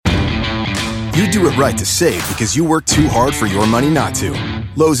You do it right to save because you work too hard for your money not to.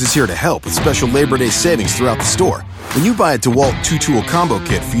 Lowe's is here to help with special Labor Day savings throughout the store. When you buy a DeWalt 2-tool combo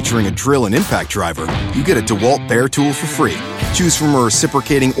kit featuring a drill and impact driver, you get a DeWalt Bear tool for free. Choose from a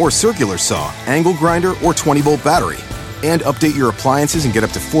reciprocating or circular saw, angle grinder, or 20-volt battery. And update your appliances and get up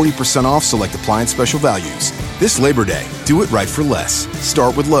to 40% off select appliance special values. This Labor Day, do it right for less.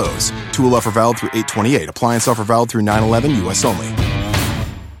 Start with Lowe's. Tool offer valid through 8/28. Appliance offer valid through 9/11, U.S. only.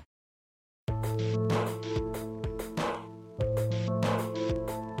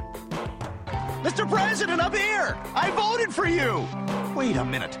 Mr. President, up here! I voted for you! Wait a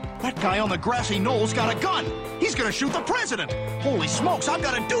minute. That guy on the grassy knoll's got a gun. He's gonna shoot the president. Holy smokes, I've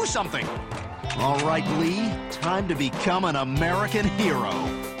got to do something. All right, Lee, time to become an American hero.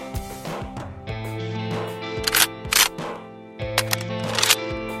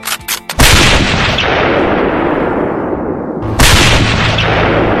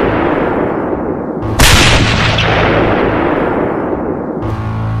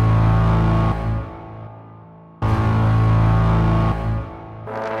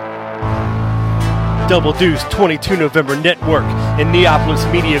 Double Deuce 22 November Network and Neapolis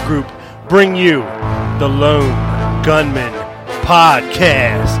Media Group bring you the Lone Gunman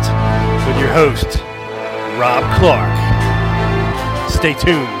Podcast with your host, Rob Clark. Stay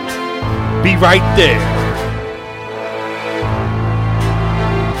tuned. Be right there.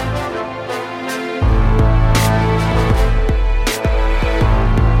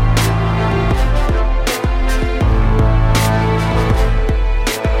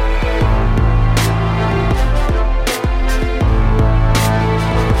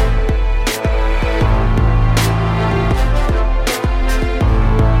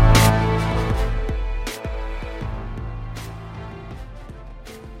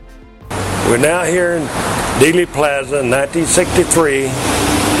 We're now here in Dealey Plaza in 1963.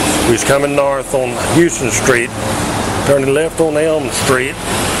 We was coming north on Houston Street, turning left on Elm Street.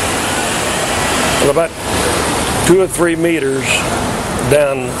 Well, about 2 or 3 meters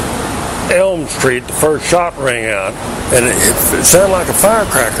down Elm Street, the first shot rang out, and it sounded like a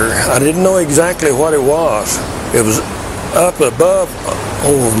firecracker. I didn't know exactly what it was. It was up above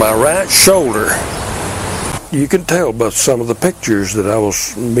over my right shoulder. You can tell by some of the pictures that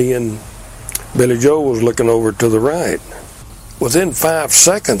me and Billy Joe was looking over to the right. Within 5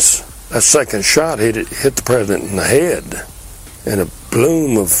 seconds, that second shot hit the president in the head, and a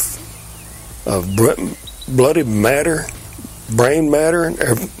plume of bloody matter, brain matter,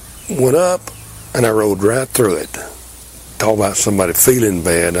 went up, and I rode right through it. Talk about somebody feeling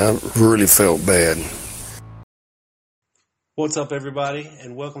bad. I really felt bad. What's up, everybody,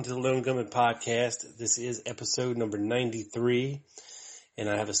 and welcome to the Lone Gunman Podcast. This is episode number 93. And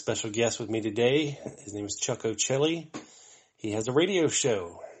I have a special guest with me today. His name is Chuck O'Celli. He has a radio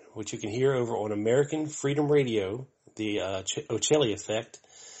show, which you can hear over on American Freedom Radio, the O'Celli Effect.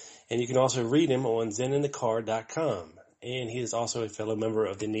 And you can also read him on zeninthecar.com. And he is also a fellow member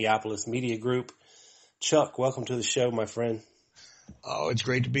of the Neapolis Media Group. Chuck, welcome to the show, my friend. Oh, it's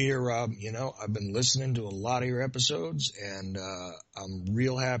great to be here, Rob. You know, I've been listening to a lot of your episodes, and I'm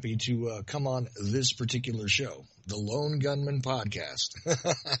real happy to come on this particular show, the Lone Gunman Podcast.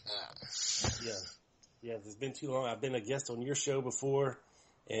 Yeah, it's been too long. I've been a guest on your show before,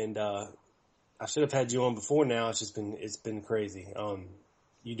 and I should have had you on before now. It's been crazy.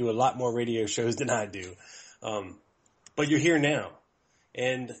 You do a lot more radio shows than I do, but you're here now,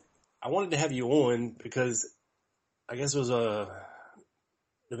 and I wanted to have you on because I guess it was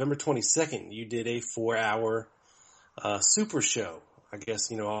November 22nd, you did a 4-hour super show, I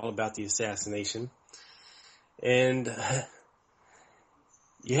guess, all about the assassination. And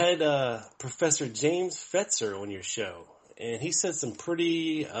you had Professor James Fetzer on your show, and he said some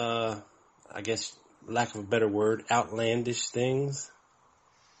pretty, I guess, lack of a better word, outlandish things.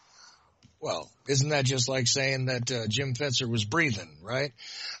 Well, isn't that just like saying that Jim Fetzer was breathing, right?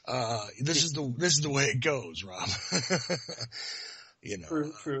 This is the way it goes, Rob.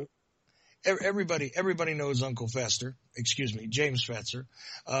 True. Everybody knows Uncle Fester. James Fetzer.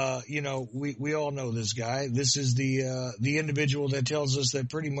 We all know this guy. This is the individual that tells us that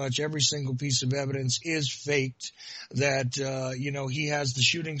pretty much every single piece of evidence is faked, that, he has the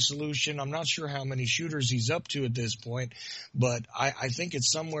shooting solution. I'm not sure how many shooters he's up to at this point, but I think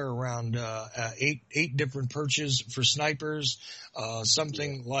it's somewhere around, 8 different perches for snipers,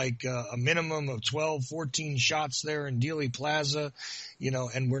 something like a minimum of 12, 14 shots there in Dealey Plaza,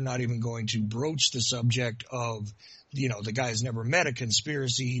 and we're not even going to broach the subject of, the guy's never met a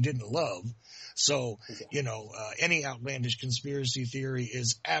conspiracy he didn't love. So, any outlandish conspiracy theory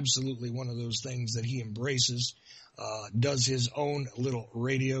is absolutely one of those things that he embraces. does his own little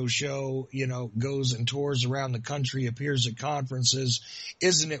radio show, goes and tours around the country, appears at conferences.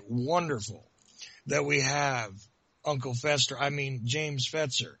 Isn't it wonderful that we have James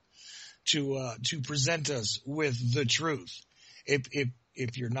Fetzer to present us with the truth?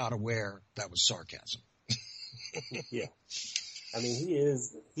 If you're not aware, that was sarcasm. Yeah. I mean,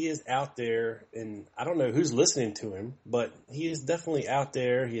 he is out there, and I don't know who's listening to him, but he is definitely out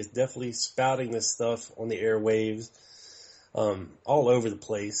there. He is definitely spouting this stuff on the airwaves, all over the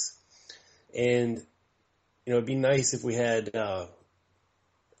place. And, it'd be nice if we had, a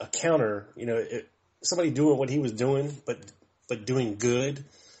counter, somebody doing what he was doing, but doing good,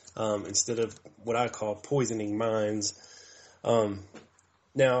 instead of what I call poisoning minds.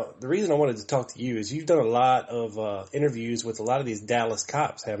 Now, the reason I wanted to talk to you is you've done a lot of interviews with a lot of these Dallas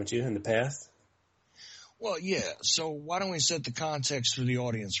cops, haven't you, in the past? Well, yeah. So why don't we set the context for the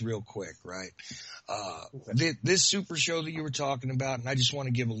audience real quick, right? Okay. This super show that you were talking about, and I just want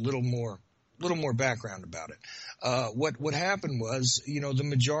to give a little more background about it. What happened was, the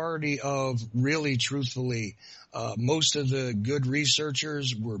majority of, really truthfully, most of the good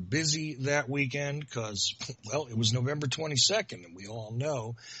researchers were busy that weekend because, well, it was November 22nd, and we all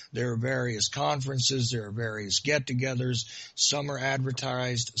know there are various conferences, there are various get-togethers. Some are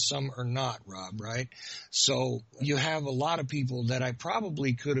advertised, some are not, Rob, right? So you have a lot of people that I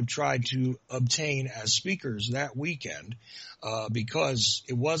probably could have tried to obtain as speakers that weekend, because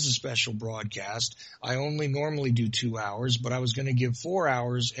it was a special broadcast. I only normally do 2 hours, but I was going to give 4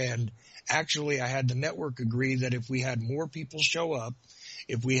 hours, and actually I had the network agree that if we had more people show up,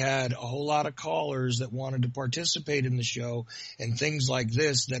 if we had a whole lot of callers that wanted to participate in the show and things like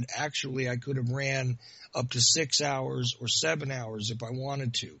this, that actually I could have ran up to 6 hours or 7 hours if I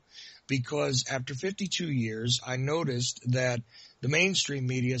wanted to. Because after 52 years, I noticed that the mainstream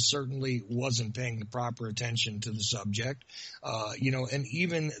media certainly wasn't paying the proper attention to the subject, and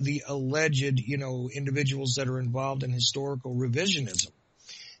even the alleged, individuals that are involved in historical revisionism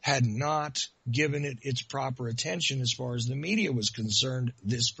had not given it its proper attention as far as the media was concerned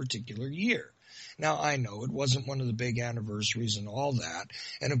this particular year. Now, I know it wasn't one of the big anniversaries and all that.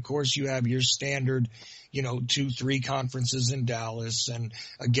 And of course, you have your standard, 2-3 conferences in Dallas and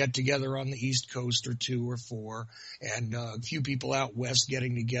a get together on the East Coast or 2 or 4, and a few people out west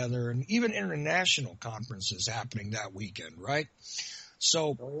getting together, and even international conferences happening that weekend, right?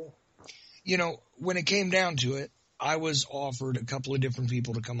 So, when it came down to it, I was offered a couple of different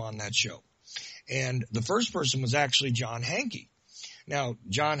people to come on that show. And the first person was actually John Hankey. Now,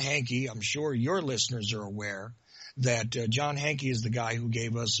 John Hankey, I'm sure your listeners are aware that John Hankey is the guy who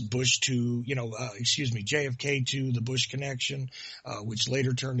gave us JFK 2, the Bush Connection, which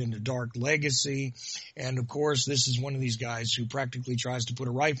later turned into Dark Legacy. And, of course, this is one of these guys who practically tries to put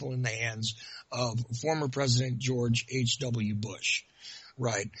a rifle in the hands of former President George H.W. Bush.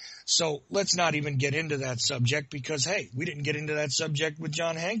 Right. So let's not even get into that subject because, hey, we didn't get into that subject with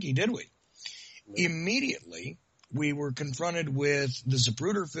John Hankey, did we? No. Immediately, we were confronted with the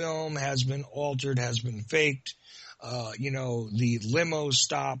Zapruder film has been altered, has been faked, the limo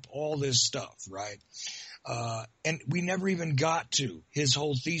stop, all this stuff, right? And we never even got to his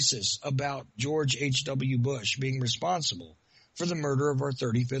whole thesis about George H.W. Bush being responsible for the murder of our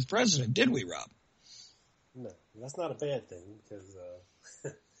 35th president, did we, Rob? No, that's not a bad thing because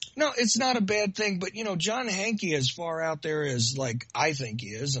No, it's not a bad thing, but, John Hankey, as far out there as, I think he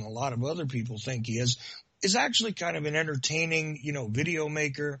is, and a lot of other people think he is actually kind of an entertaining, video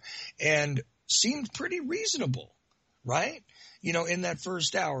maker, and seemed pretty reasonable, right? In that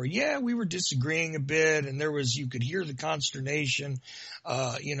first hour. Yeah, we were disagreeing a bit, and you could hear the consternation,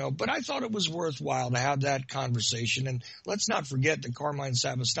 but I thought it was worthwhile to have that conversation. And let's not forget that Carmine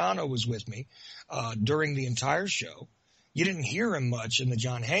Savastano was with me during the entire show. You didn't hear him much in the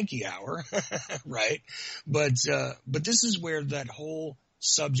John Hankey hour, right? But this is where that whole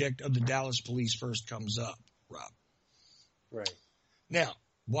subject of the Dallas police first comes up, Rob. Right. Now,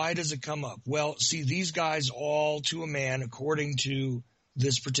 why does it come up? Well, see, these guys all, to a man, according to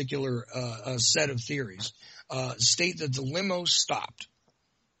this particular set of theories, state that the limo stopped,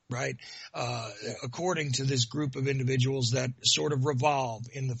 right? According to this group of individuals that sort of revolve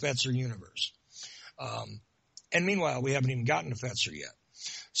in the Fetzer universe. And meanwhile, we haven't even gotten to Fetzer yet.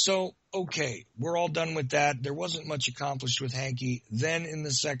 So, okay, we're all done with that. There wasn't much accomplished with Hankey. Then in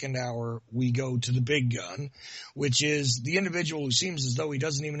the second hour, we go to the big gun, which is the individual who seems as though he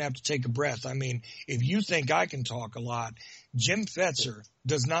doesn't even have to take a breath. I mean, if you think I can talk a lot, Jim Fetzer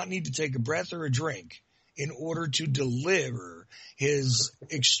does not need to take a breath or a drink in order to deliver his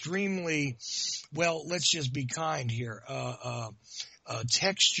extremely, well, let's just be kind here,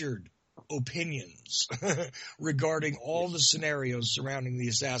 textured opinions regarding all the scenarios surrounding the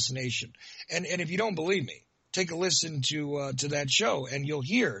assassination. And if you don't believe me, take a listen to that show, and you'll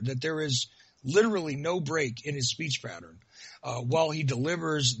hear that there is literally no break in his speech pattern while he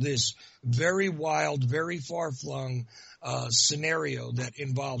delivers this very wild, very far-flung scenario that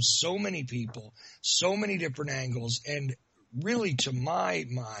involves so many people, so many different angles, and really, to my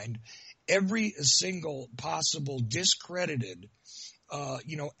mind, every single possible discredited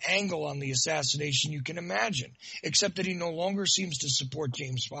angle on the assassination you can imagine, except that he no longer seems to support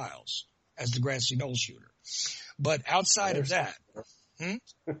James Files as the Grassy Knoll shooter. But outside of that, I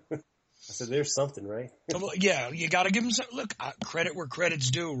said, there's something, right? Well, yeah, you got to give him some. Look, credit where credit's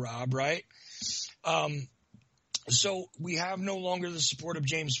due, Rob. Right? So we have no longer the support of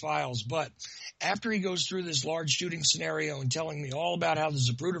James Files, but after he goes through this large shooting scenario and telling me all about how the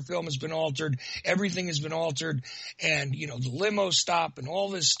Zapruder film has been altered, everything has been altered, and, the limo stop and all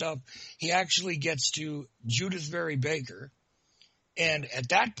this stuff, he actually gets to Judith Very Baker. And at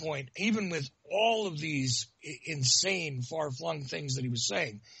that point, even with all of these insane, far-flung things that he was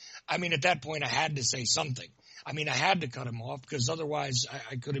saying, at that point I had to say something. I had to cut him off because otherwise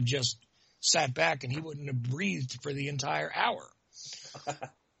I could have just sat back and he wouldn't have breathed for the entire hour.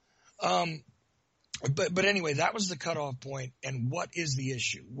 But anyway, that was the cutoff point. And what is the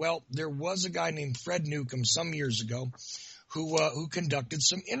issue? Well, there was a guy named Fred Newcomb some years ago who conducted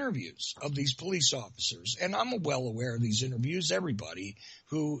some interviews of these police officers. And I'm well aware of these interviews. Everybody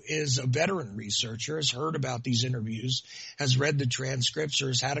who is a veteran researcher has heard about these interviews, has read the transcripts, or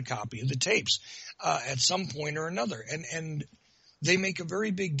has had a copy of the tapes at some point or another. And they make a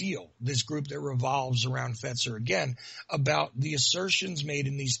very big deal, this group that revolves around Fetzer again, about the assertions made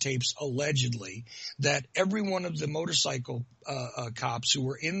in these tapes allegedly that every one of the motorcycle cops who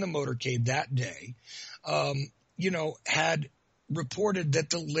were in the motorcade that day, had reported that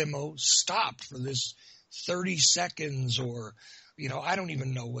the limo stopped for this 30 seconds or, I don't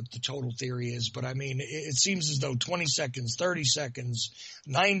even know what the total theory is, but it seems as though 20 seconds, 30 seconds,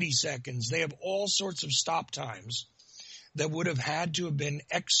 90 seconds, they have all sorts of stop times that would have had to have been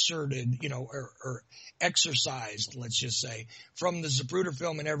exerted, or exercised, let's just say, from the Zapruder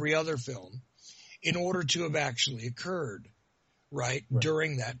film and every other film in order to have actually occurred, right,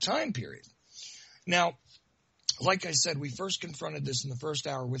 during that time period. Now, like I said, we first confronted this in the first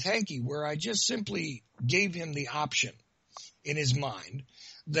hour with Hanky, where I just simply gave him the option in his mind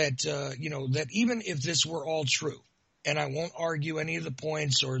that, that even if this were all true, and I won't argue any of the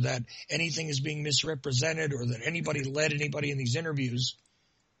points or that anything is being misrepresented or that anybody led anybody in these interviews,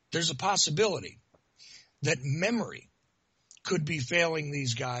 there's a possibility that memory could be failing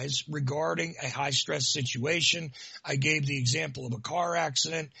these guys regarding a high-stress situation. I gave the example of a car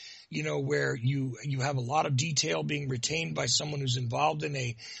accident, where you have a lot of detail being retained by someone who's involved in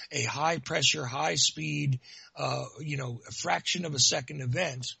a high-pressure, high-speed, a fraction of a second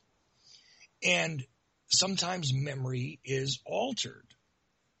event. And sometimes memory is altered,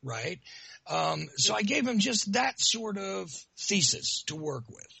 right? So I gave him just that sort of thesis to work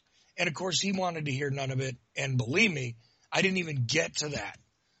with. And, of course, he wanted to hear none of it. And believe me, I didn't even get to that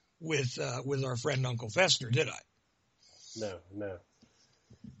with our friend Uncle Fester, did I? No.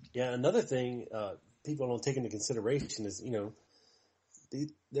 Yeah, another thing people don't take into consideration is,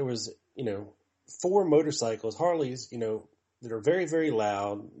 there was, 4 motorcycles, Harleys, that are very, very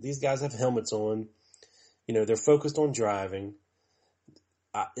loud. These guys have helmets on. They're focused on driving.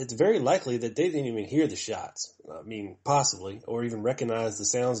 It's very likely that they didn't even hear the shots. Possibly, or even recognize the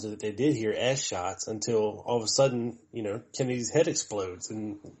sounds that they did hear as shots until all of a sudden, Kennedy's head explodes.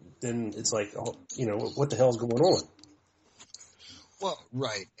 And then it's like, what the hell's going on? Well,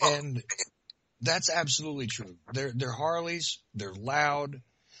 right. And that's absolutely true. They're Harleys. They're loud.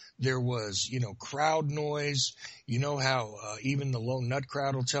 There was, crowd noise. You know how even the lone nut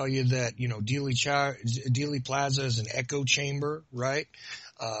crowd will tell you that, Dealey Plaza is an echo chamber, right?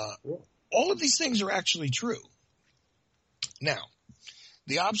 All of these things are actually true. Now,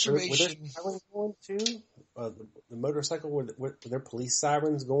 the observation... Were there sirens going too? The motorcycle, were there police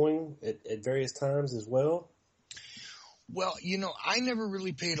sirens going at various times as well? Well, I never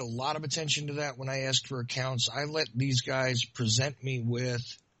really paid a lot of attention to that when I asked for accounts. I let these guys present me with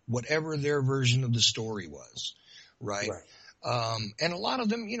whatever their version of the story was, right? And a lot of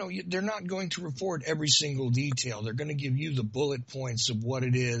them, they're not going to report every single detail. They're going to give you the bullet points of what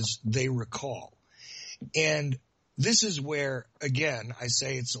it is they recall. And this is where, again, I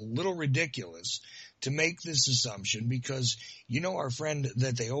say it's a little ridiculous to make this assumption because our friend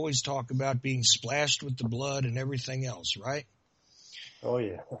that they always talk about being splashed with the blood and everything else, right? Oh,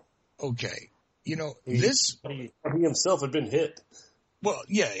 yeah. Okay. He himself had been hit. Well,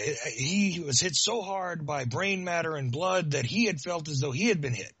 yeah, he was hit so hard by brain matter and blood that he had felt as though he had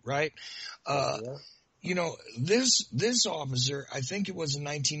been hit, right? Yeah. You know, this officer, I think it was in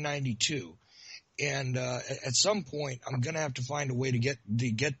 1992, and at some point I'm going to have to find a way to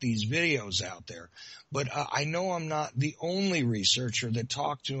get these videos out there. But I know I'm not the only researcher that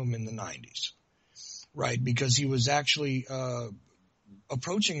talked to him in the 90s, right? Because he was actually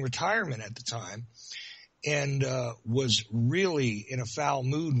approaching retirement at the time, and was really in a foul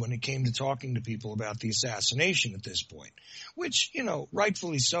mood when it came to talking to people about the assassination at this point, which, you know,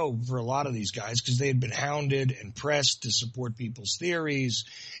 rightfully so for a lot of these guys, because they had been hounded and pressed to support people's theories.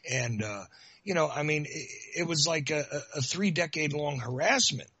 And, you know, I mean, it was like a 3-decade-long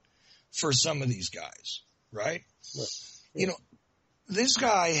harassment for some of these guys, right? Yeah. You know, this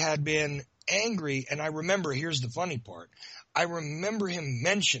guy had been angry, and I remember, here's the funny part, I remember him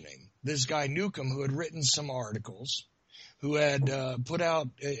mentioning this guy Newcomb, who had written some articles, who had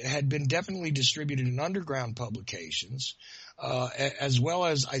had been definitely distributed in underground publications, as well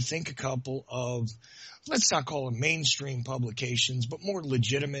as I think a couple of, let's not call them mainstream publications, but more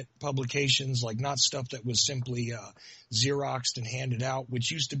legitimate publications, like not stuff that was simply Xeroxed and handed out,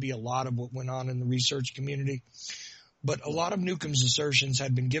 which used to be a lot of what went on in the research community. But a lot of Newcomb's assertions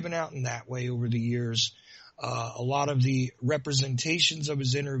had been given out in that way over the years. A lot of the representations of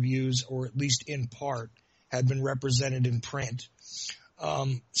his interviews, or at least in part, had been represented in print.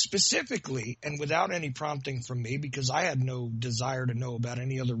 Specifically, and without any prompting from me, because I had no desire to know about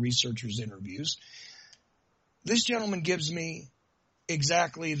any other researchers' interviews, this gentleman gives me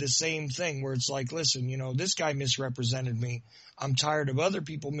exactly the same thing, where it's like, listen, you know, this guy misrepresented me. I'm tired of other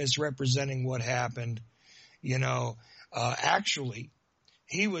people misrepresenting what happened. You know, actually,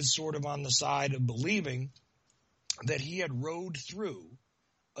 he was sort of on the side of believing that he had rode through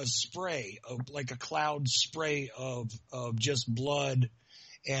a spray of, like a cloud spray of just blood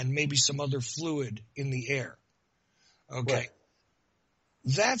and maybe some other fluid in the air. Okay. Right.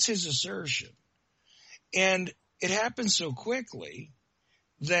 That's his assertion. And it happened so quickly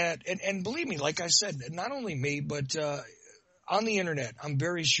that, and believe me, like I said, not only me, but, on the internet, I'm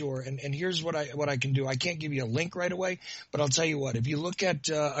very sure, and here's what I can do. I can't give you a link right away, but I'll tell you what. If you look at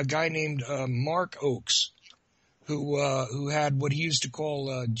a guy named Mark Oakes, who had what he used to call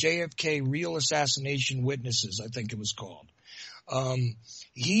JFK Real Assassination Witnesses, I think it was called.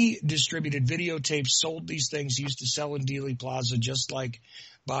 He distributed videotapes, sold these things. He used to sell in Dealey Plaza, just like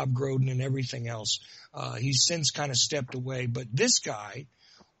Bob Groden and everything else. He's since kind of stepped away, but this guy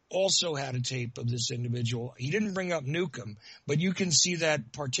also had a tape of this individual. He didn't bring up Newcomb, but you can see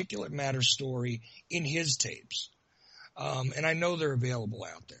that particulate matter story in his tapes. And I know they're available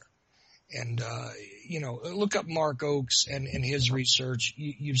out there. And, you know, look up Mark Oakes and his research.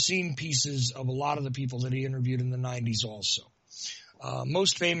 You've seen pieces of a lot of the people that he interviewed in the 90s also.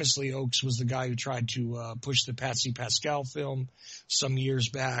 Most famously, Oakes was the guy who tried to push the Patsy Pascal film some years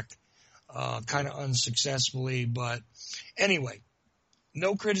back, kind of unsuccessfully. But anyway,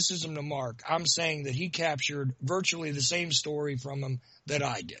 no criticism to Mark. I'm saying that he captured virtually the same story from him that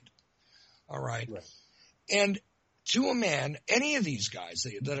I did. All right. And to a man, any of these guys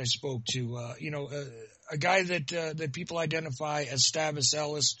that I spoke to, you know, a guy that people identify as Stavis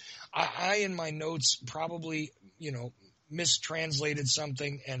Ellis, I in my notes probably, you know, mistranslated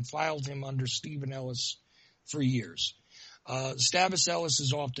something and filed him under Stephen Ellis for years. Stavis Ellis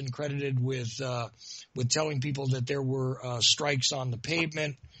is often credited with telling people that there were strikes on the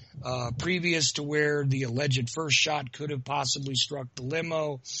pavement previous to where the alleged first shot could have possibly struck the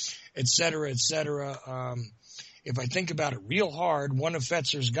limo, et cetera, et cetera. If I think about it real hard, one of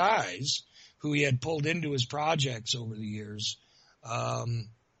Fetzer's guys who he had pulled into his projects over the years,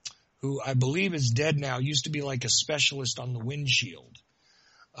 who I believe is dead now, used to be like a specialist on the windshield.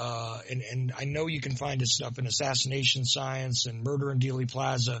 And I know you can find his stuff in Assassination Science and Murder in Dealey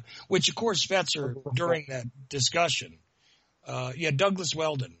Plaza, which of course Fetzer, during that discussion, Douglas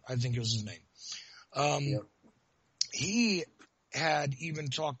Weldon, I think was his name. He had even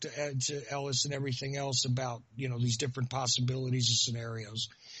talked to Ellis and everything else about, you know, these different possibilities and scenarios.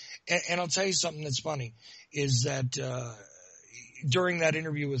 And I'll tell you something that's funny is that, during that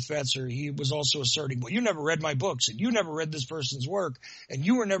interview with Fetzer, he was also asserting, well, you never read my books and you never read this person's work and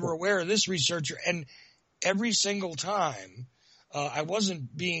you were never aware of this researcher. And every single time, I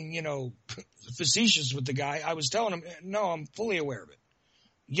wasn't being, you know, facetious with the guy. I was telling him, no, I'm fully aware of it.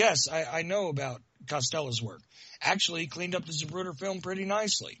 Yes, I know about Costella's work. Actually, he cleaned up the Zapruder film pretty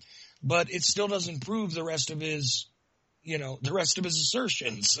nicely, but it still doesn't prove the rest of his, you know, the rest of his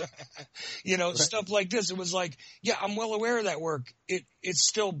assertions, you know, stuff like this. It was like, yeah, I'm well aware of that work. It's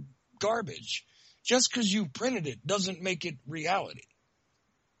still garbage. Just because you printed it doesn't make it reality.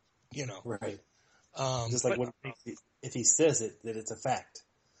 Right. Just like if he says it, that it's a fact.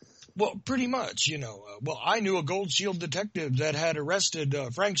 Well, pretty much, I knew a Gold Shield detective that had arrested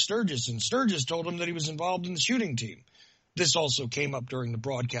Frank Sturgis, and Sturgis told him that he was involved in the shooting team. This also came up during the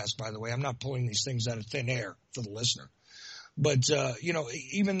broadcast, by the way. I'm not pulling these things out of thin air for the listener. But,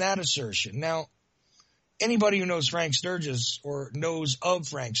 even that assertion. Now, anybody who knows Frank Sturgis or knows of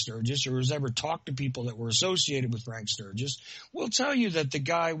Frank Sturgis or has ever talked to people that were associated with Frank Sturgis will tell you that the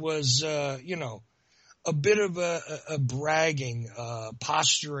guy was, a bit of a bragging,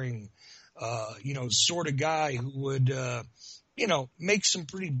 posturing, sort of guy who would, make some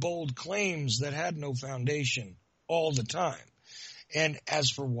pretty bold claims that had no foundation all the time. And as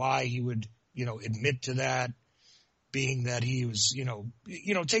for why he would, admit to that, being that he was,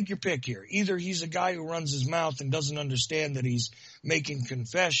 take your pick here. Either he's a guy who runs his mouth and doesn't understand that he's making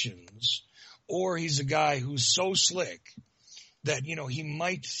confessions, or he's a guy who's so slick that, he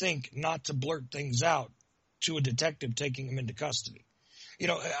might think not to blurt things out to a detective taking him into custody.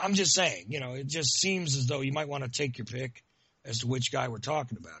 I'm just saying, it just seems as though you might want to take your pick as to which guy we're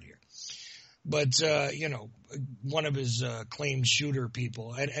talking about here. But, one of his claimed shooter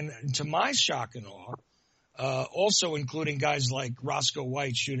people, and to my shock and awe, also including guys like Roscoe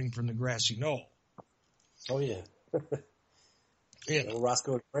White shooting from the grassy knoll. Oh, yeah.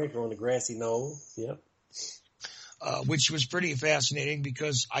 Roscoe and Frank are on the grassy knoll. Yep. Which was pretty fascinating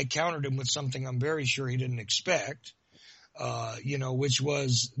because I countered him with something I'm very sure he didn't expect, which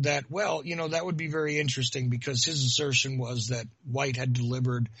was that, that would be very interesting because his assertion was that White had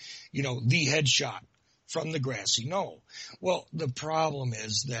delivered, the headshot from the grassy knoll. Well, the problem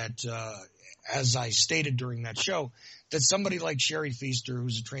is that, as I stated during that show, that somebody like Sherry Feaster,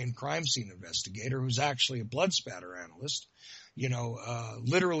 who's a trained crime scene investigator, who's actually a blood spatter analyst,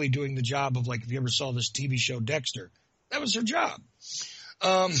 literally doing the job of, like, if you ever saw this TV show Dexter, that was her job.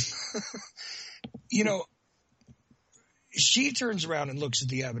 She turns around and looks at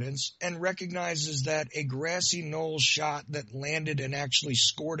the evidence and recognizes that a grassy knoll shot that landed and actually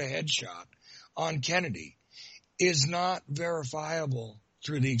scored a headshot on Kennedy is not verifiable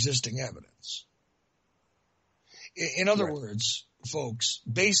through the existing evidence. In other words, folks,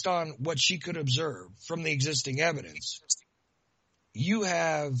 based on what she could observe from the existing evidence, you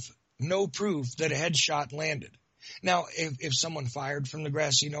have no proof that a headshot landed. Now, if someone fired from the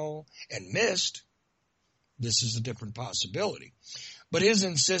grassy knoll and missed, this is a different possibility. But his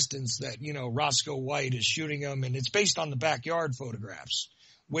insistence that, Roscoe White is shooting him, and it's based on the backyard photographs,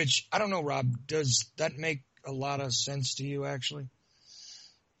 which, I don't know, Rob, does that make a lot of sense to you, actually?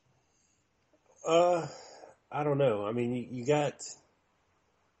 I don't know. I mean,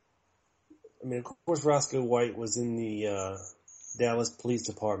 of course, Roscoe White was in the Dallas Police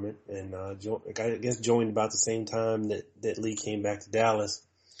Department, and I guess joined about the same time that Lee came back to Dallas.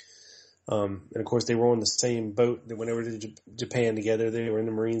 And of course, they were on the same boat that went over to Japan together. They were in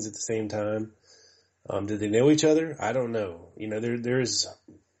the Marines at the same time. Did they know each other? I don't know. There is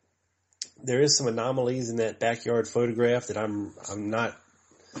some anomalies in that backyard photograph that I'm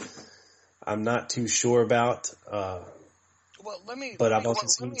not too sure about. But I've also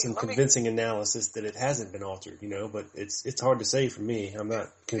seen some convincing analysis that it hasn't been altered, but it's hard to say for me. I'm not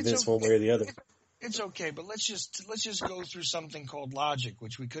convinced one way or the other. It's okay, but let's just go through something called logic,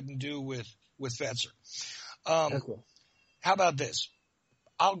 which we couldn't do with Fetzer. Okay. How about this?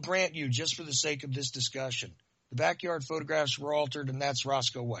 I'll grant you, just for the sake of this discussion, the backyard photographs were altered, and that's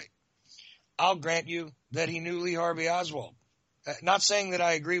Roscoe White. I'll grant you that he knew Lee Harvey Oswald. Not saying that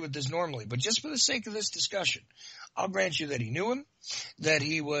I agree with this normally, but just for the sake of this discussion, I'll grant you that he knew him, that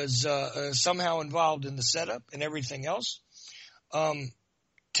he was somehow involved in the setup and everything else.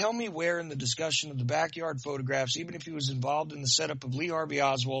 Tell me where in the discussion of the backyard photographs, even if he was involved in the setup of Lee Harvey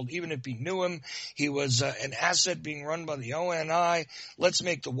Oswald, even if he knew him, he was an asset being run by the ONI, let's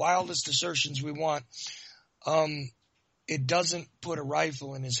make the wildest assertions we want. It doesn't put a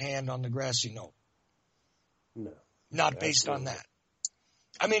rifle in his hand on the grassy knoll. No. Not based on that.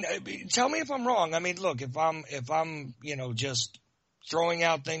 I mean, tell me if I'm wrong. I mean, look, if I'm, just throwing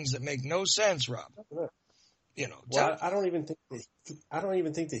out things that make no sense, Rob. Well, I don't even think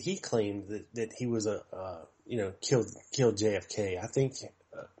that he claimed that he was killed JFK. I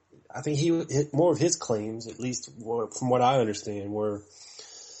think more of his claims, at least from what I understand, were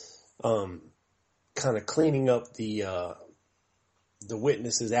kind of cleaning up the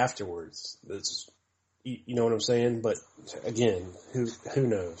witnesses afterwards. You know what I'm saying? But again, who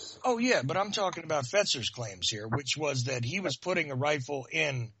knows? Oh yeah, but I'm talking about Fetzer's claims here, which was that he was putting a rifle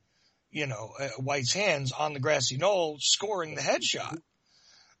in, White's hands on the grassy knoll, scoring the headshot.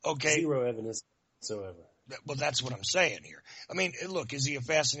 Okay. Zero evidence whatsoever. Well, that's what I'm saying here. I mean, look, is he a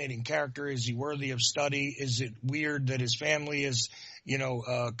fascinating character? Is he worthy of study? Is it weird that his family is,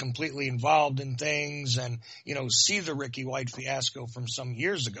 completely involved in things and, see the Ricky White fiasco from some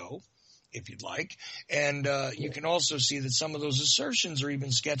years ago, if you'd like. And you can also see that some of those assertions are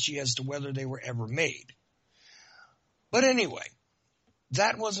even sketchy as to whether they were ever made. But anyway,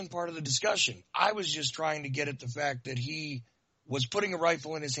 that wasn't part of the discussion. I was just trying to get at the fact that he was putting a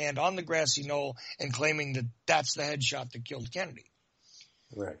rifle in his hand on the grassy knoll and claiming that that's the headshot that killed Kennedy.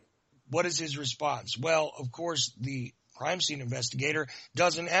 Right. What is his response? Well, of course, the crime scene investigator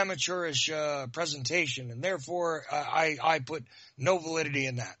does an amateurish presentation, and therefore I put no validity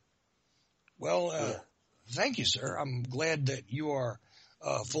in that. Well, Thank you, sir. I'm glad that you are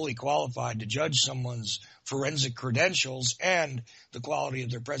fully qualified to judge someone's forensic credentials and the quality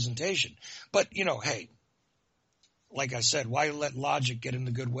of their presentation. But, hey, like I said, why let logic get in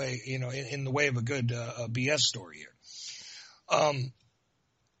the good way, in the way of a good BS story here?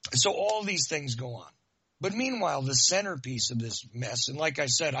 So all these things go on. But meanwhile, the centerpiece of this mess, and like I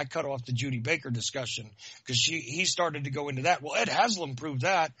said, I cut off the Judy Baker discussion because he started to go into that. Well, Ed Haslam proved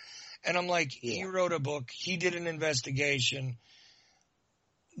that. And I'm like, he wrote a book. He did an investigation.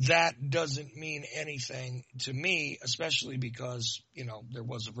 That doesn't mean anything to me, especially because, there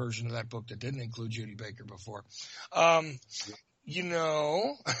was a version of that book that didn't include Judy Baker before.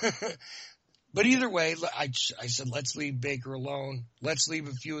 But either way, I said, let's leave Baker alone. Let's leave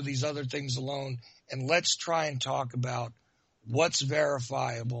a few of these other things alone. And let's try and talk about what's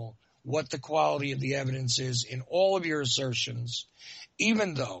verifiable, what the quality of the evidence is in all of your assertions,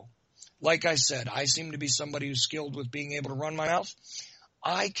 even though, like I said, I seem to be somebody who's skilled with being able to run my mouth.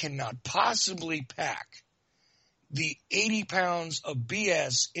 I cannot possibly pack the 80 pounds of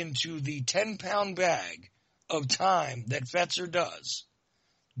BS into the 10-pound bag of time that Fetzer does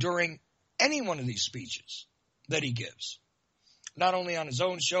during any one of these speeches that he gives, not only on his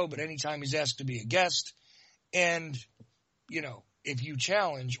own show, but anytime he's asked to be a guest. And, if you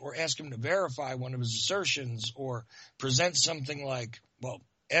challenge or ask him to verify one of his assertions or present something like,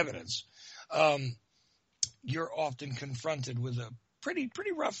 evidence, you're often confronted with a pretty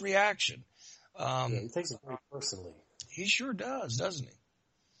rough reaction. He takes it very personally. He sure does, doesn't he?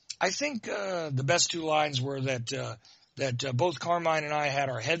 I think the best two lines were that both Carmine and I had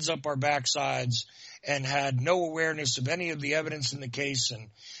our heads up our backsides and had no awareness of any of the evidence in the case,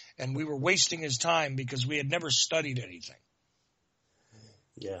 and we were wasting his time because we had never studied anything.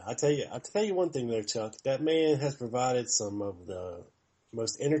 Yeah, I tell you one thing though, Chuck. That man has provided some of the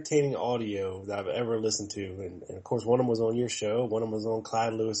most entertaining audio that I've ever listened to. And of course, one of them was on your show. One of them was on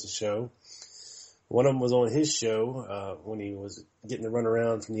Clyde Lewis's show. One of them was on his show when he was getting the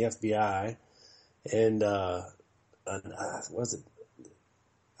runaround from the FBI. And was it?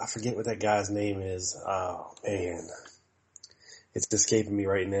 I forget what that guy's name is. Oh, man. It's escaping me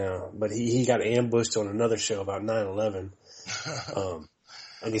right now. But he got ambushed on another show about 9/11.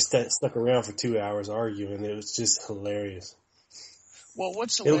 And he stuck around for 2 hours arguing. It was just hilarious. Well,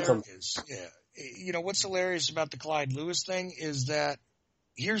 what's hilarious, what's hilarious about the Clyde Lewis thing is that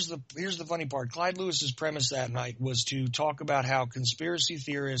here's the funny part. Clyde Lewis's premise that night was to talk about how conspiracy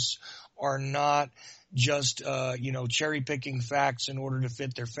theorists are not just, cherry picking facts in order to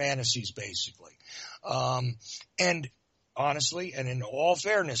fit their fantasies, basically. And honestly, and in all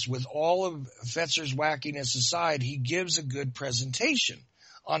fairness, with all of Fetzer's wackiness aside, he gives a good presentation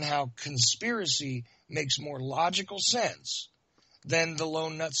on how conspiracy makes more logical sense than the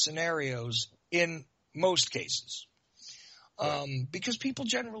lone nut scenarios in most cases. Because people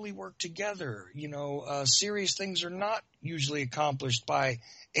generally work together. Serious things are not usually accomplished by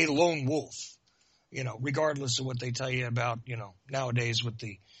a lone wolf, regardless of what they tell you about, nowadays with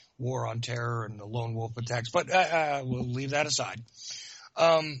the war on terror and the lone wolf attacks. But we'll leave that aside.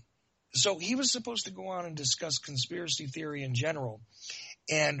 So he was supposed to go on and discuss conspiracy theory in general.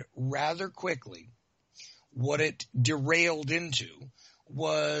 And rather quickly, what it derailed into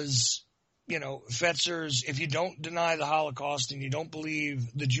was, Fetzer's, if you don't deny the Holocaust and you don't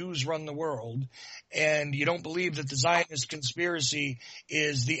believe the Jews run the world and you don't believe that the Zionist conspiracy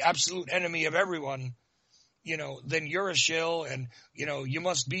is the absolute enemy of everyone, then you're a shill and, you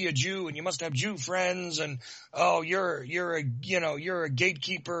must be a Jew and you must have Jew friends and, you're a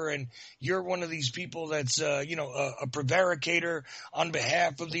gatekeeper and you're one of these people that's, a prevaricator on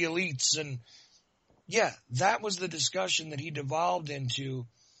behalf of the elites. And yeah, that was the discussion that he devolved into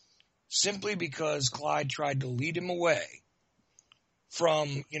simply because Clyde tried to lead him away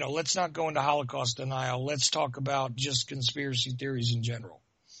from, let's not go into Holocaust denial. Let's talk about just conspiracy theories in general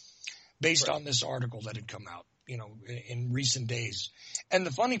based on this article that had come out, in recent days. And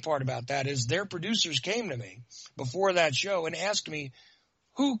the funny part about that is their producers came to me before that show and asked me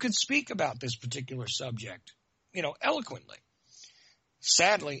who could speak about this particular subject, eloquently.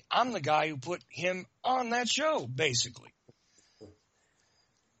 Sadly, I'm the guy who put him on that show, basically.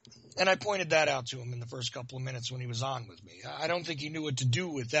 And I pointed that out to him in the first couple of minutes when he was on with me. I don't think he knew what to do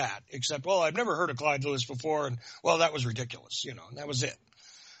with that, except, well, I've never heard of Clyde Lewis before, and, well, that was ridiculous, and that was it.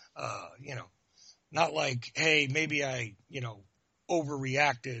 Not like, hey, maybe I,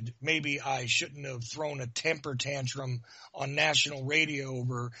 overreacted. Maybe I shouldn't have thrown a temper tantrum on national radio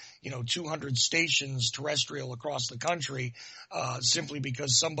over, 200 stations terrestrial across the country, simply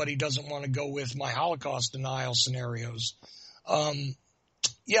because somebody doesn't want to go with my Holocaust denial scenarios.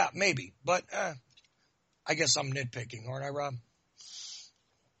 Yeah, maybe, but I guess I'm nitpicking, aren't I, Rob?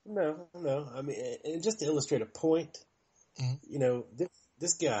 No. I mean, and just to illustrate a point,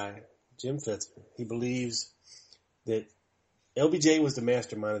 this guy, Jim Fetzer, he believes that LBJ was the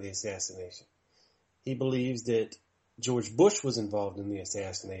mastermind of the assassination. He believes that George Bush was involved in the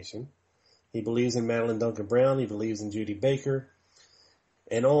assassination. He believes in Madeline Duncan Brown. He believes in Judy Baker,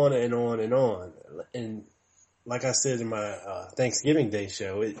 and on and on and on. And like I said in my Thanksgiving Day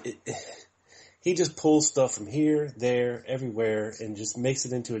show, he just pulls stuff from here, there, everywhere, and just makes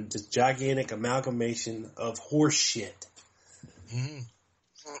it into a just gigantic amalgamation of horse shit. Mm.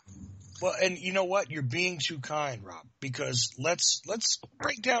 Well, and you know what? You're being too kind, Rob, because let's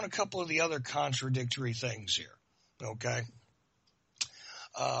break down a couple of the other contradictory things here, okay?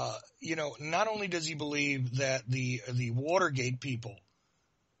 Not only does he believe that the Watergate people,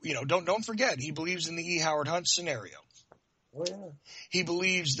 don't forget, he believes in the E. Howard Hunt scenario. Oh, yeah. He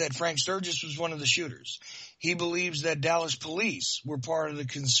believes that Frank Sturgis was one of the shooters. He believes that Dallas police were part of the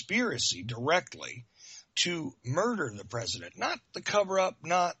conspiracy directly to murder the president. Not the cover-up,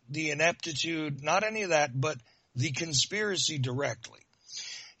 not the ineptitude, not any of that, but the conspiracy directly.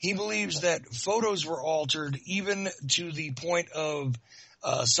 He believes that photos were altered even to the point of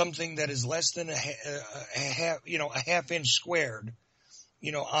something that is less than a half inch squared,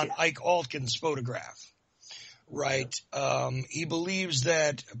 on Ike Altkin's photograph. Right. He believes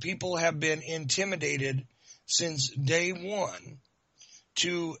that people have been intimidated since day one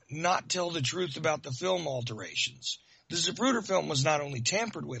to not tell the truth about the film alterations. The Zapruder film was not only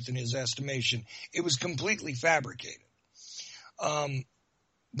tampered with in his estimation, it was completely fabricated.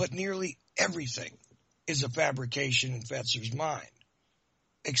 But nearly everything is a fabrication in Fetzer's mind,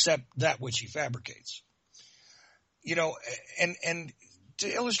 except that which he fabricates. And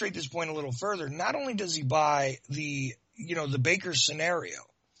to illustrate this point a little further, not only does he buy the Baker scenario,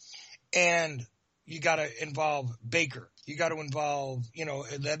 and you got to involve Baker, you got to involve,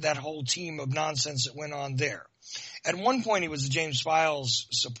 that whole team of nonsense that went on there. At one point, he was a James Files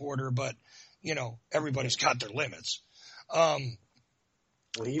supporter, but, everybody's got their limits. Well,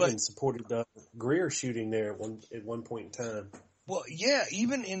 he even supported the Greer shooting there at one point in time. Well, yeah,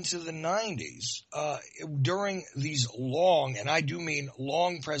 even into the 90s, during these long, and I do mean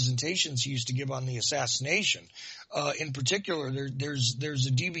long presentations he used to give on the assassination. In particular, there's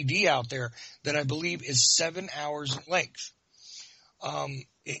a DVD out there that I believe is 7 hours in length. I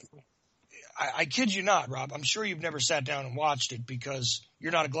kid you not, Rob. I'm sure you've never sat down and watched it because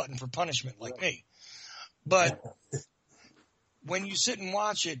you're not a glutton for punishment like me. But when you sit and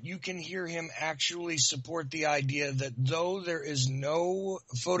watch it, you can hear him actually support the idea that though there is no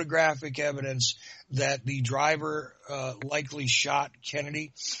photographic evidence that the driver likely shot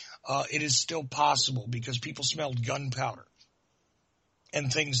Kennedy, it is still possible because people smelled gunpowder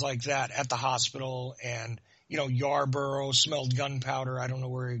and things like that at the hospital, and Yarborough smelled gunpowder. I don't know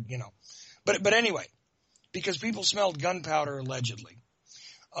where, but anyway, because people smelled gunpowder allegedly,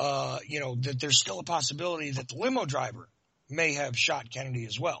 that there's still a possibility that the limo driver may have shot Kennedy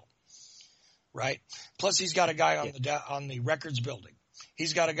as well, right? Plus, he's got a guy on the records building.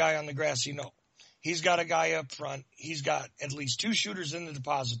 He's got a guy on the grassy knoll. He's got a guy up front. He's got at least 2 shooters in the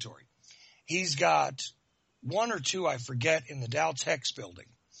depository. He's got 1 or 2, I forget, in the Dow Tex building.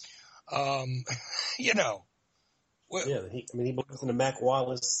 He belongs in the Mac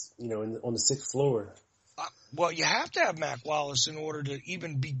Wallace, on the 6th floor. Well, you have to have Mac Wallace in order to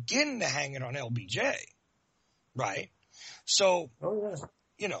even begin to hang it on LBJ, right? So,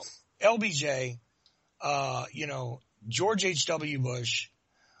 LBJ, George H.W. Bush,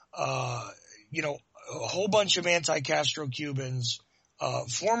 a whole bunch of anti-Castro Cubans,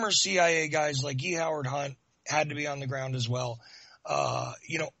 former CIA guys like E. Howard Hunt had to be on the ground as well.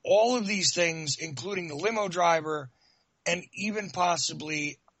 All of these things, including the limo driver and even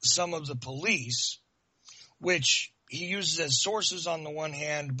possibly some of the police, which he uses as sources on the one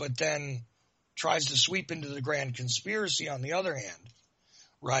hand, but then tries to sweep into the grand conspiracy on the other hand,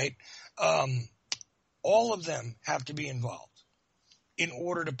 right? All of them have to be involved in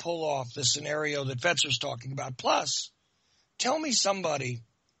order to pull off the scenario that Fetzer's talking about. Plus, tell me somebody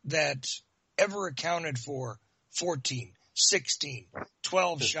that ever accounted for 14, 16,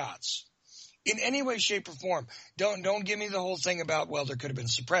 12 shots in any way, shape, or form. Don't give me the whole thing about, well, there could have been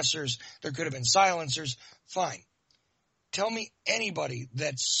suppressors, there could have been silencers. Fine. Tell me anybody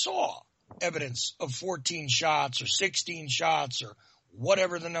that saw evidence of 14 shots or 16 shots or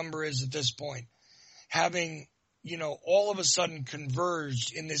whatever the number is at this point, having, all of a sudden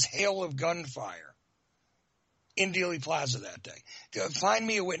converged in this hail of gunfire in Dealey Plaza that day. Find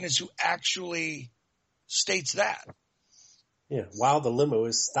me a witness who actually states that. Yeah, while the limo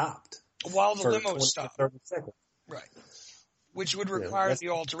is stopped. While the limo is stopped. 30 seconds. Right. Which would require the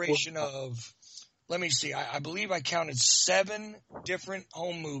alteration of, let me see, I believe I counted 7 different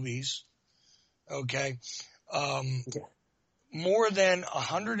home movies. Okay. More than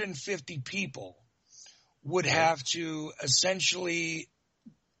 150 people would have to essentially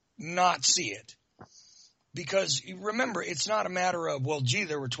not see it. Because remember, it's not a matter of, well, gee,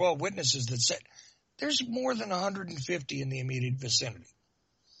 there were 12 witnesses that said, there's more than 150 in the immediate vicinity.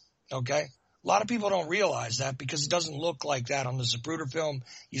 Okay? A lot of people don't realize that because it doesn't look like that on the Zapruder film.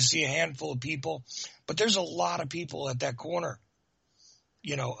 You see a handful of people, but there's a lot of people at that corner,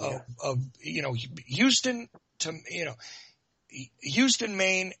 of Houston to, Houston,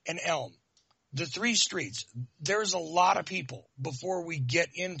 Maine, and Elm, the 3 streets. There's a lot of people before we get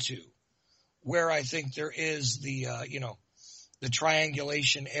into where I think there is the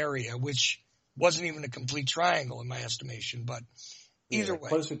triangulation area, which wasn't even a complete triangle in my estimation, but either way.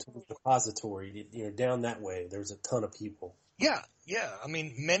 Closer to the depository, down that way, there's a ton of people. Yeah. I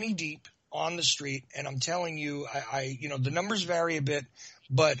mean, many deep on the street, and I'm telling you, the numbers vary a bit,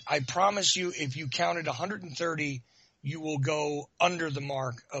 but I promise you, if you counted 130, you will go under the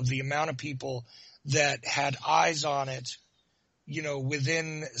mark of the amount of people that had eyes on it,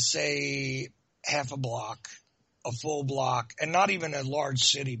 within, say, half a block, a full block, and not even a large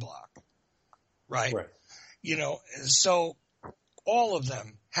city block, right? So all of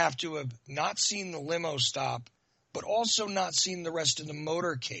them have to have not seen the limo stop, but also not seen the rest of the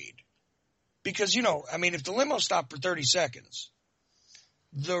motorcade. Because, if the limo stopped for 30 seconds,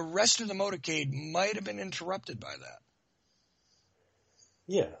 the rest of the motorcade might have been interrupted by that.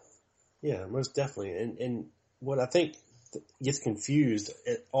 Yeah, most definitely. And what I think gets confused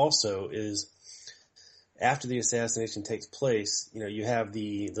also is after the assassination takes place, you have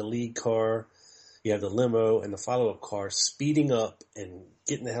the lead car, you have the limo and the follow-up car speeding up and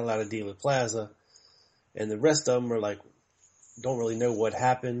getting the hell out of Dealey Plaza. And the rest of them are don't really know what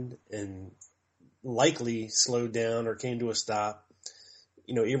happened and likely slowed down or came to a stop,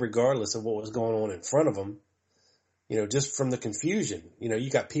 irregardless of what was going on in front of them. Just from the confusion, you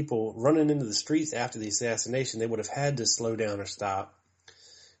got people running into the streets after the assassination. They would have had to slow down or stop,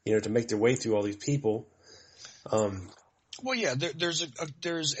 to make their way through all these people. Well, yeah, there's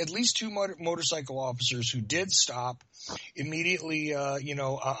at least 2 motorcycle officers who did stop immediately,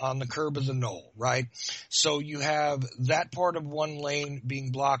 on the curb of the knoll, right? So you have that part of one lane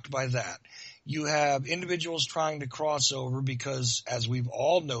being blocked by that. You have individuals trying to cross over because, as we've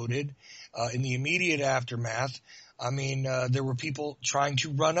all noted, in the immediate aftermath, there were people trying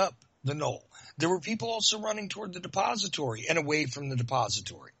to run up the knoll. There were people also running toward the depository and away from the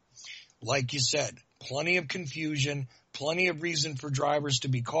depository. Like you said, plenty of confusion, plenty of reason for drivers to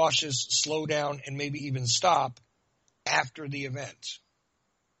be cautious, slow down, and maybe even stop after the event.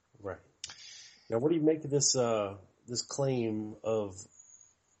 Right. Now, what do you make of this claim of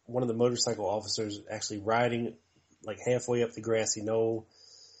one of the motorcycle officers actually riding halfway up the grassy knoll,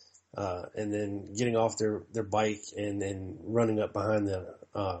 and then getting off their bike and then running up behind the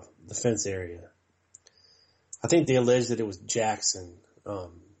fence area? I think they allege that it was Jackson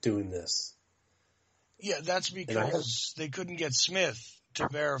doing this. Yeah, that's because they couldn't get Smith to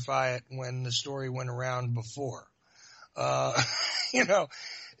verify it when the story went around before. They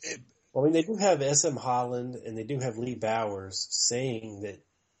do have S.M. Holland and they do have Lee Bowers saying that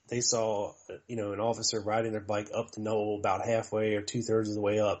they saw, an officer riding their bike up the knoll about halfway or 2/3 of the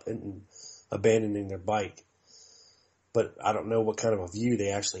way up and abandoning their bike. But I don't know what kind of a view they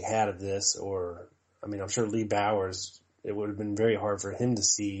actually had of this, or, I'm sure Lee Bowers, it would have been very hard for him to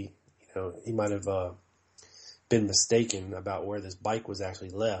see, he might have been mistaken about where this bike was actually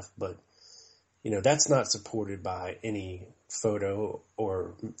left, but, that's not supported by any photo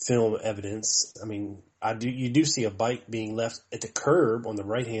or film evidence. You do see a bike being left at the curb on the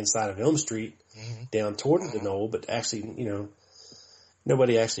right-hand side of Elm Street down toward the knoll, but actually,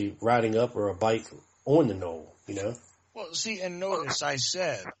 nobody actually riding up or a bike on the knoll, you know? Well, see, and notice I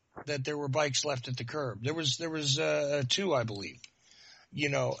said that there were bikes left at the curb. There was 2, I believe, you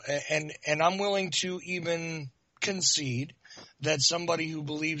know, and I'm willing to even concede that somebody who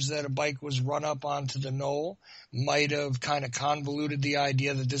believes that a bike was run up onto the knoll might have kind of convoluted the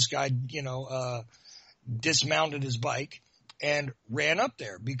idea that this guy, you know, dismounted his bike and ran up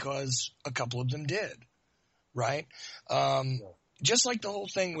there, because a couple of them did, right? Just like the whole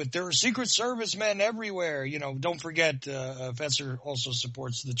thing with there are Secret Service men everywhere. You know, don't forget, Fetzer also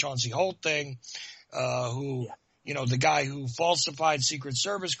supports the Chauncey Holt thing, you know, the guy who falsified Secret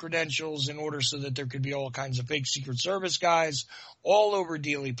Service credentials in order so that there could be all kinds of fake Secret Service guys all over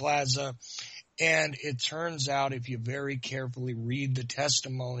Dealey Plaza. And it turns out, if you very carefully read the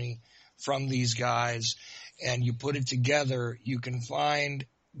testimony from these guys and you put it together, you can find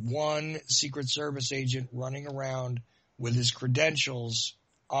one Secret Service agent running around with his credentials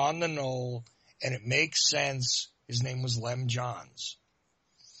on the knoll, and it makes sense. His name was Lem Johns.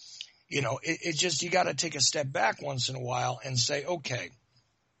 You know, it just, you got to take a step back once in a while and say, okay,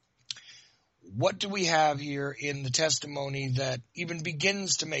 what do we have here in the testimony that even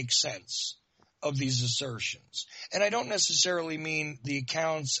begins to make sense of these assertions? And I don't necessarily mean the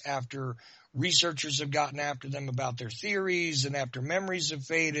accounts after researchers have gotten after them about their theories and after memories have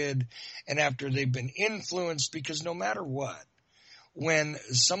faded and after they've been influenced, because no matter what, when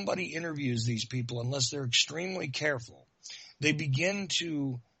somebody interviews these people, unless they're extremely careful, they begin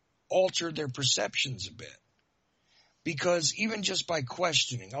to alter their perceptions a bit. Because even just by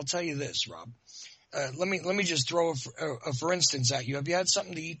questioning, I'll tell you this, Rob, let me just throw a for instance at you. Have you had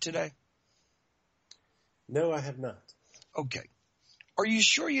something to eat today? No, I have not. Okay. Are you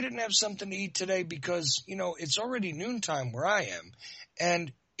sure you didn't have something to eat today? Because, you know, it's already noontime where I am,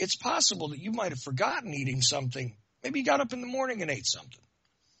 and it's possible that you might have forgotten eating something. Maybe you got up in the morning and ate something.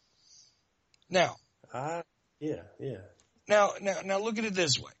 Now. Yeah. Now look at it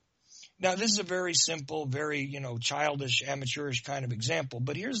this way. Now, this is a very simple, very, you know, childish, amateurish kind of example,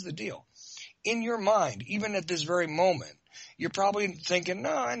 but here's the deal. In your mind, even at this very moment, you're probably thinking,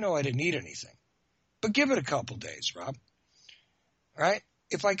 no, I know I didn't eat anything. But give it a couple days, Rob. All right?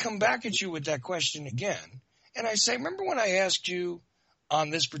 If I come back at you with that question again, and I say, remember when I asked you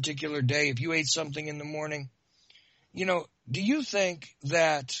on this particular day if you ate something in the morning? You know, do you think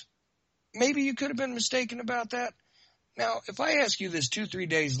that maybe you could have been mistaken about that? Now, if I ask you this 2-3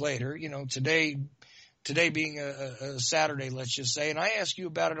 days later, you know, today being a Saturday, let's just say, and I ask you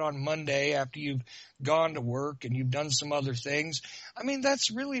about it on Monday after you've gone to work and you've done some other things, I mean,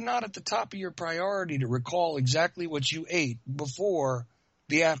 that's really not at the top of your priority to recall exactly what you ate before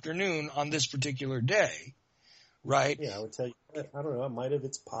the afternoon on this particular day, right? Yeah, I would tell you that. I don't know. I might have.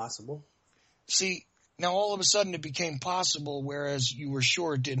 It's possible. See, now all of a sudden it became possible, whereas you were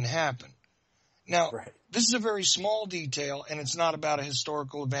sure it didn't happen. Now, right. This is a very small detail, and it's not about a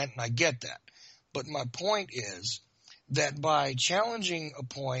historical event, and I get that. But my point is that by challenging a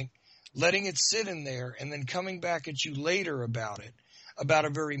point, letting it sit in there, and then coming back at you later about it, about a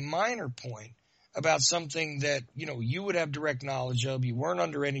very minor point, about something that, you know, you would have direct knowledge of, you weren't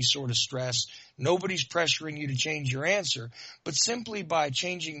under any sort of stress, nobody's pressuring you to change your answer, but simply by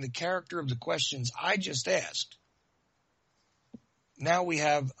changing the character of the questions I just asked, now we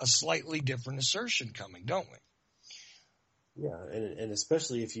have a slightly different assertion coming, don't we? Yeah, and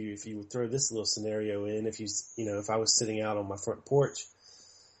especially if you would throw this little scenario in, if if I was sitting out on my front porch,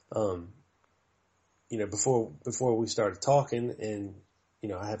 before we started talking, and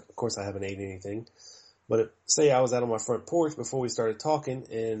I haven't ate anything, but say I was out on my front porch before we started talking,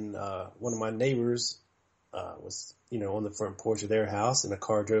 and one of my neighbors was on the front porch of their house, and a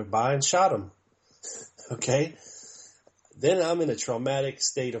car drove by and shot him. Okay. Then I'm in a traumatic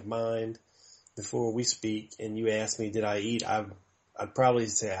state of mind before we speak, and you ask me, did I eat? I'd probably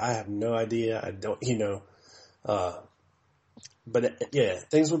say, I have no idea. I don't, but yeah,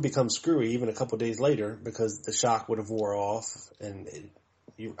 things would become screwy even a couple of days later because the shock would have wore off, and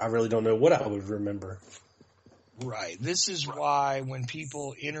I really don't know what I would remember. Right. This is why when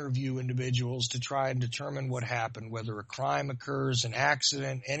people interview individuals to try and determine what happened, whether a crime occurs, an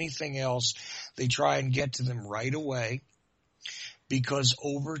accident, anything else, they try and get to them right away. Because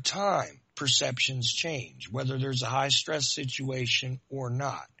over time, perceptions change, whether there's a high-stress situation or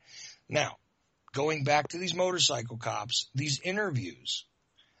not. Now, going back to these motorcycle cops, these interviews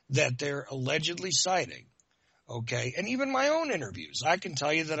that they're allegedly citing, okay, and even my own interviews, I can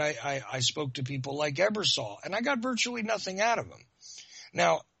tell you that I spoke to people like Ebersol, and I got virtually nothing out of them.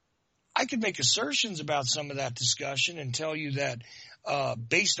 Now, I could make assertions about some of that discussion and tell you that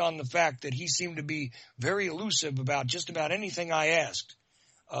based on the fact that he seemed to be very elusive about just about anything I asked.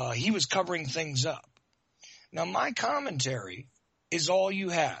 He was covering things up. Now, my commentary is all you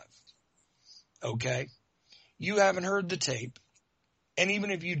have, okay? You haven't heard the tape, and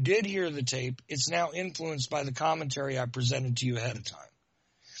even if you did hear the tape, it's now influenced by the commentary I presented to you ahead of time.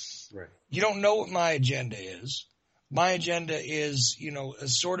 Right. You don't know what my agenda is. My agenda is, a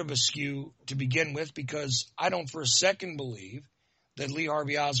sort of askew to begin with, because I don't for a second believe that Lee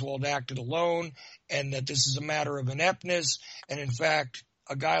Harvey Oswald acted alone and that this is a matter of ineptness. And in fact,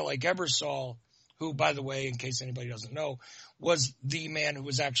 a guy like Ebersol, who, by the way, in case anybody doesn't know, was the man who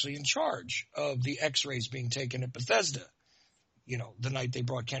was actually in charge of the x-rays being taken at Bethesda, the night they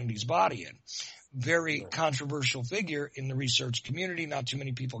brought Kennedy's body in. Very controversial figure in the research community. Not too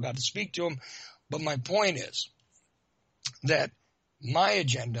many people got to speak to him. But my point is that my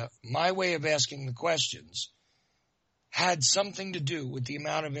agenda, my way of asking the questions, had something to do with the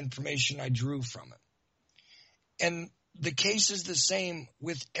amount of information I drew from it. And the case is the same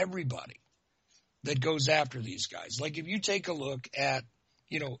with everybody that goes after these guys. Like if you take a look at,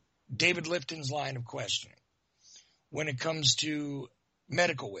 David Lifton's line of questioning when it comes to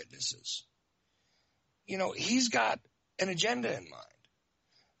medical witnesses, he's got an agenda in mind.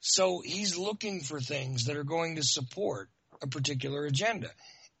 So he's looking for things that are going to support a particular agenda.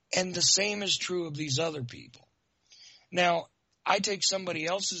 And the same is true of these other people. Now, I take somebody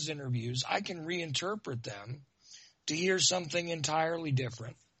else's interviews, I can reinterpret them to hear something entirely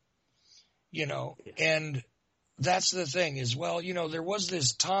different, and that's the thing is, there was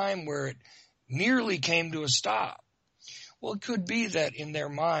this time where it nearly came to a stop. Well, it could be that in their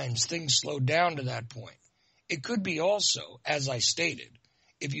minds, things slowed down to that point. It could be also, as I stated,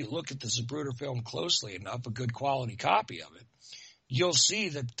 if you look at the Zapruder film closely enough, a good quality copy of it, you'll see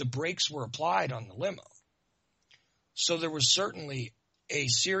that the brakes were applied on the limo. So there was certainly a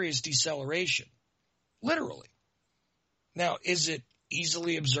serious deceleration, literally. Now, is it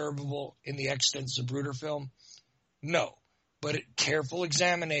easily observable in the extant Zapruder film? No, but careful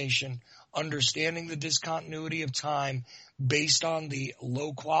examination, understanding the discontinuity of time based on the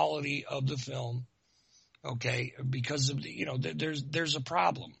low quality of the film, okay, because of there's a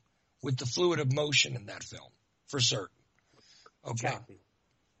problem with the fluid of motion in that film, for certain. Okay. Choppy.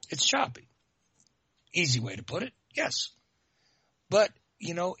 It's choppy. Easy way to put it, yes. But,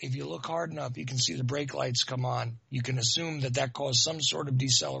 if you look hard enough, you can see the brake lights come on. You can assume that caused some sort of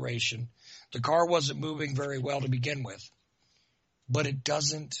deceleration. The car wasn't moving very well to begin with. But it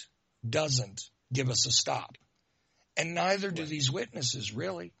doesn't give us a stop. And neither do these witnesses,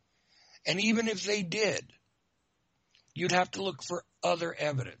 really. And even if they did, you'd have to look for other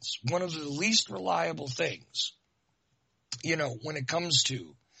evidence. One of the least reliable things, when it comes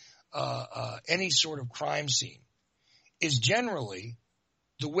to any sort of crime scene, is generally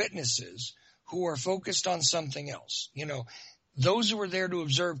the witnesses who are focused on something else. Those who were there to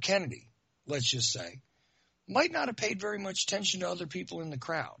observe Kennedy, let's just say, might not have paid very much attention to other people in the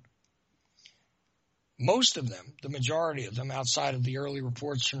crowd. Most of them, the majority of them, outside of the early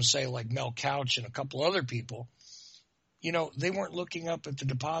reports from, say, like Mel Couch and a couple other people, they weren't looking up at the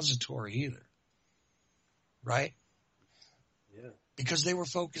depository either. Right? Yeah. Because they were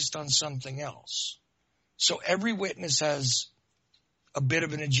focused on something else. So every witness has a bit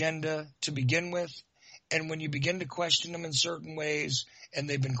of an agenda to begin with, and when you begin to question them in certain ways, and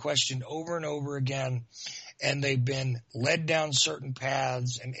they've been questioned over and over again, and they've been led down certain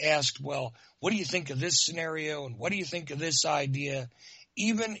paths and asked, well, what do you think of this scenario, and what do you think of this idea?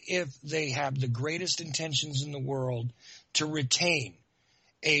 Even if they have the greatest intentions in the world to retain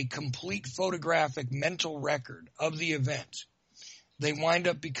a complete photographic mental record of the event, they wind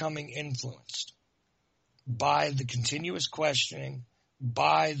up becoming influenced by the continuous questioning,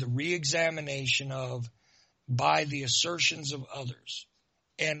 by the reexamination of, by the assertions of others.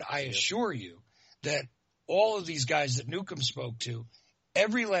 And I assure you that all of these guys that Newcomb spoke to,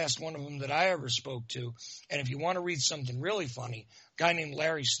 every last one of them that I ever spoke to, and if you want to read something really funny, a guy named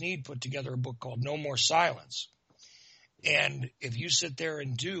Larry Sneed put together a book called No More Silence. And if you sit there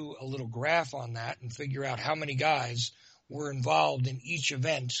and do a little graph on that and figure out how many guys were involved in each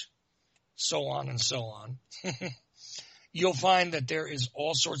event, so on and so on, you'll find that there is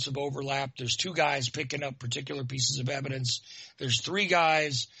all sorts of overlap. There's two guys picking up particular pieces of evidence. There's three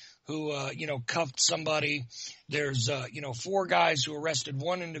guys who, cuffed somebody. There's, four guys who arrested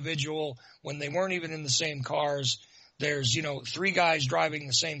one individual when they weren't even in the same cars. There's, three guys driving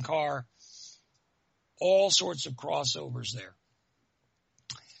the same car. All sorts of crossovers there.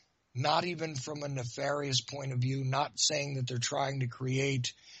 not even from a nefarious point of view, not saying that they're trying to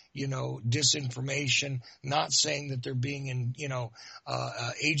create, disinformation, not saying that they're being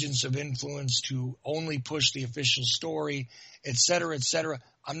agents of influence to only push the official story, et cetera, et cetera.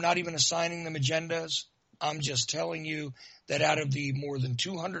 I'm not even assigning them agendas. I'm just telling you that out of the more than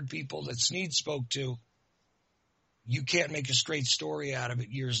 200 people that Snead spoke to, you can't make a straight story out of it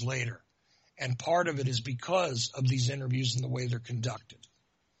years later. And part of it is because of these interviews and the way they're conducted.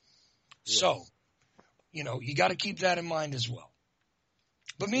 Yes. So, you got to keep that in mind as well.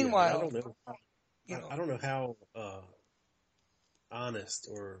 But meanwhile, I don't know how honest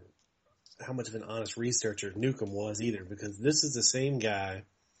or how much of an honest researcher Newcomb was either, because this is the same guy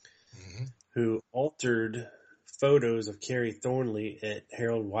who altered photos of Kerry Thornley at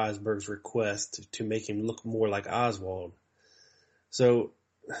Harold Weisberg's request to make him look more like Oswald. So,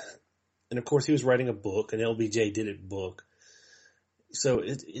 and of course he was writing a book, an LBJ did it book. So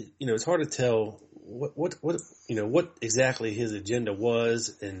it's hard to tell what exactly his agenda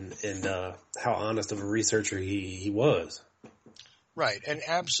was and how honest of a researcher he was. Right, and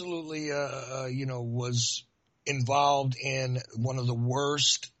absolutely, was involved in one of the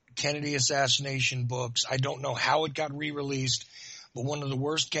worst Kennedy assassination books. I don't know how it got re-released, but one of the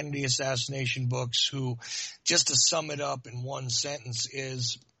worst Kennedy assassination books. Who, just to sum it up in one sentence,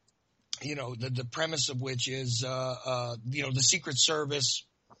 is, the premise of which is, the Secret Service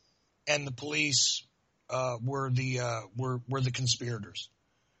and the police were the conspirators,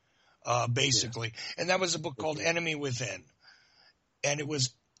 basically. Yeah. And that was a book called Enemy Within. And it was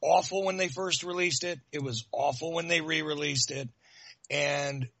awful when they first released it. It was awful when they re-released it.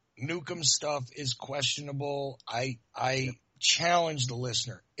 And Newcomb's stuff is questionable. I challenge the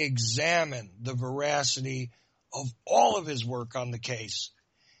listener. Examine the veracity of all of his work on the case.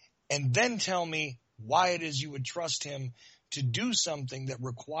 And then tell me why it is you would trust him to do something that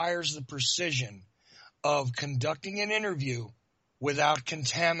requires the precision of conducting an interview without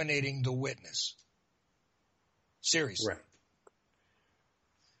contaminating the witness. Seriously. Right.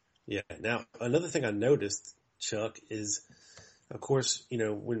 Yeah. Now, another thing I noticed, Chuck, is, of course,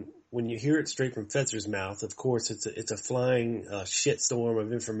 when you hear it straight from Fetzer's mouth, of course, it's a flying shitstorm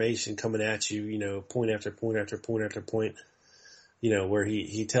of information coming at you, point after point after point after point, where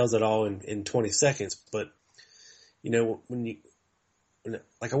he tells it all in 20 seconds. But, when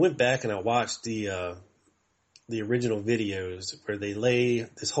I went back and I watched the original videos where they lay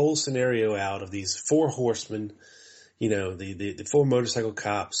this whole scenario out of these four horsemen, the four motorcycle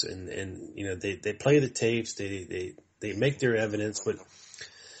cops, and they play the tapes, they make their evidence, but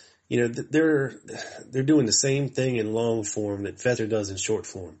they're doing the same thing in long form that Fetzer does in short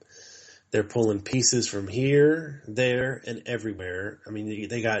form. They're pulling pieces from here, there, and everywhere. I mean,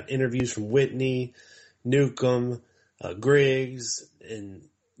 they got interviews from Whitney, Newcomb, Griggs, and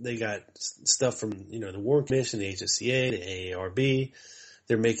they got stuff from, the Warren Commission, the HSCA, the AARB.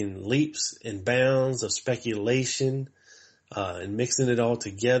 They're making leaps and bounds of speculation, and mixing it all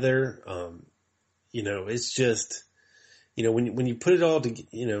together. It's just, when you put it all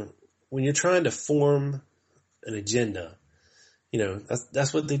together, when you're trying to form an agenda,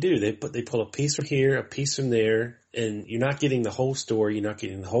 that's what they do. They pull a piece from here, a piece from there, and you're not getting the whole story. You're not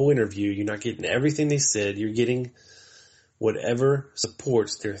getting the whole interview. You're not getting everything they said. You're getting whatever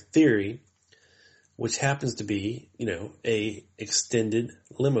supports their theory, which happens to be, a extended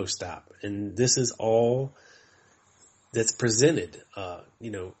limo stop. And this is all that's presented.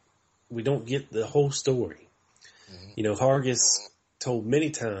 We don't get the whole story. Mm-hmm. Hargis told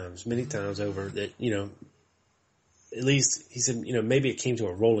many times over that, at least he said, maybe it came to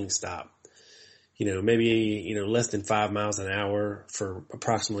a rolling stop, maybe, less than 5 miles an hour for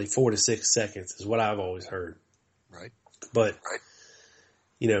approximately 4 to 6 seconds is what I've always heard. Right. But,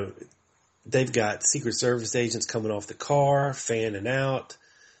 they've got Secret Service agents coming off the car, fanning out.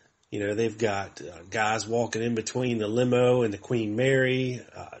 They've got guys walking in between the limo and the Queen Mary,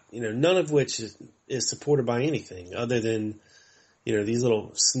 none of which is supported by anything other than, these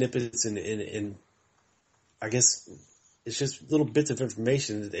little snippets and I guess it's just little bits of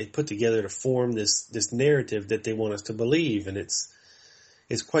information that they put together to form this narrative that they want us to believe. And it's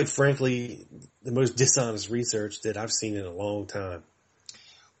quite frankly the most dishonest research that I've seen in a long time.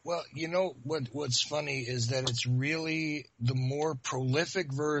 Well, what's funny is that it's really the more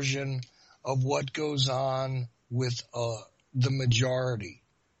prolific version of what goes on with the majority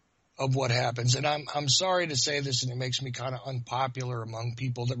of what happens. And I'm sorry to say this, and it makes me kind of unpopular among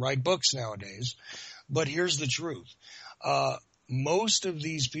people that write books nowadays, but here's the truth. Most of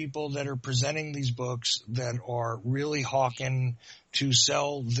these people that are presenting these books that are really hawking to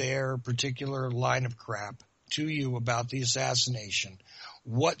sell their particular line of crap to you about the assassination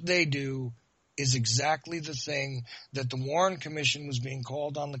What they do is exactly the thing that the Warren Commission was being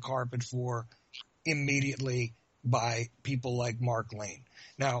called on the carpet for immediately by people like Mark Lane.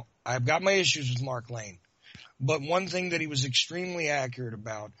 Now, I've got my issues with Mark Lane, but one thing that he was extremely accurate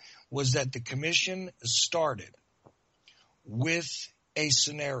about was that the commission started with a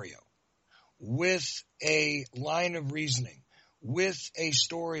scenario, with a line of reasoning, with a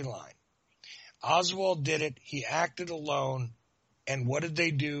storyline. Oswald did it. He acted alone. And what did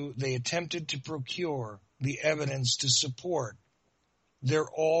they do? They attempted to procure the evidence to support their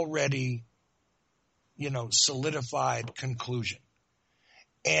already, solidified conclusion.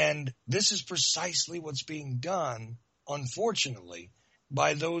 And this is precisely what's being done, unfortunately,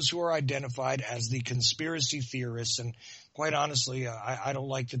 by those who are identified as the conspiracy theorists. And quite honestly, I don't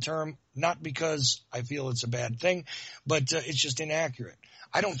like the term, not because I feel it's a bad thing, but it's just inaccurate.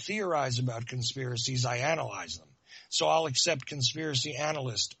 I don't theorize about conspiracies, I analyze them. So I'll accept conspiracy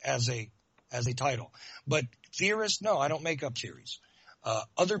analyst as a title. But theorist, no, I don't make up theories.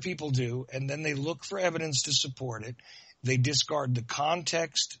 Other people do, and then they look for evidence to support it. They discard the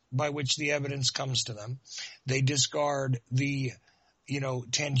context by which the evidence comes to them. They discard the,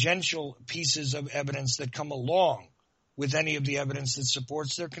 tangential pieces of evidence that come along with any of the evidence that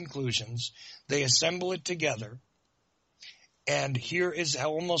supports their conclusions. They assemble it together. And here is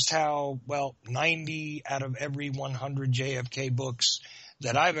almost how 90 out of every 100 JFK books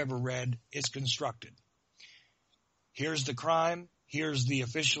that I've ever read is constructed. Here's the crime. Here's the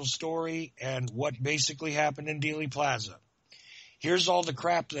official story and what basically happened in Dealey Plaza. Here's all the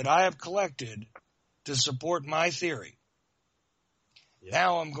crap that I have collected to support my theory. Yeah.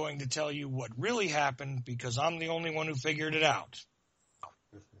 Now I'm going to tell you what really happened because I'm the only one who figured it out.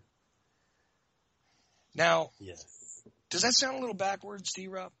 Now, yes. Does that sound a little backwards,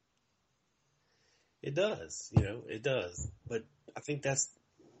 T-Rob? It does, it does. But I think that's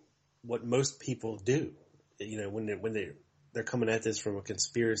what most people do, when they're coming at this from a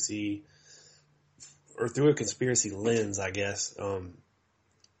conspiracy or through a conspiracy lens, I guess. Because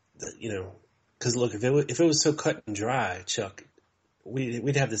look, if it was so cut and dry, Chuck,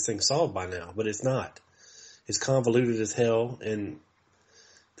 we'd have this thing solved by now, but it's not. It's convoluted as hell, and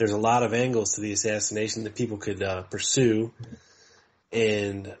there's a lot of angles to the assassination that people could pursue,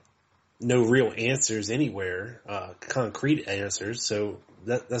 and no real answers anywhere, concrete answers. So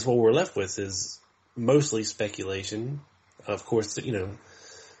that's what we're left with is mostly speculation. Of course,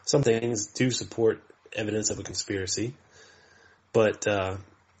 some things do support evidence of a conspiracy, but I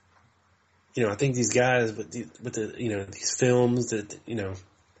think these guys with the these films that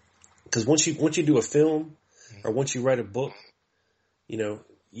because once you do a film or once you write a book,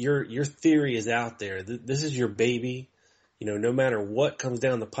 your theory is out there. This is your baby. No matter what comes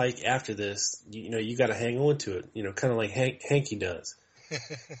down the pike after this, you got to hang on to it. Kind of like Hanky does.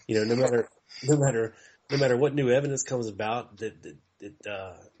 No matter what new evidence comes about that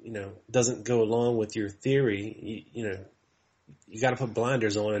doesn't go along with your theory, you got to put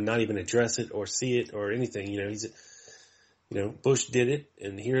blinders on and not even address it or see it or anything. Bush did it,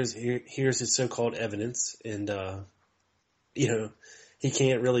 and here's his so-called evidence, and he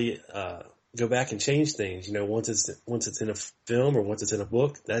can't really go back and change things. Once it's in a film or once it's in a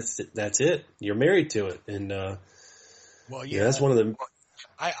book, that's it. You're married to it, and that's one of the.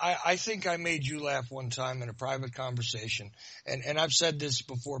 I think I made you laugh one time in a private conversation, and I've said this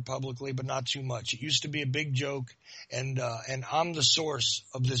before publicly, but not too much. It used to be a big joke, and I'm the source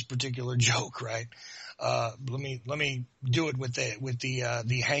of this particular joke, right? Let me do it with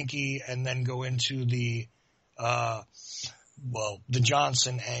the hanky, and then go into the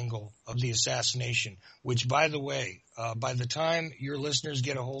Johnson angle of the assassination. Which, by the way, by the time your listeners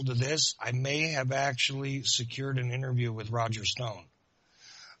get a hold of this, I may have actually secured an interview with Roger Stone.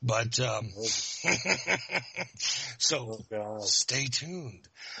 But, stay tuned.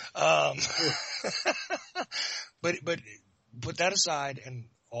 But put that aside, and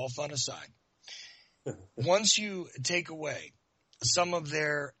all fun aside. Once you take away some of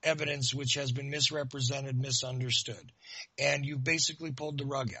their evidence which has been misrepresented, misunderstood, and you've basically pulled the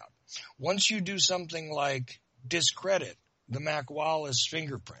rug out. Once you do something like discredit the Mac Wallace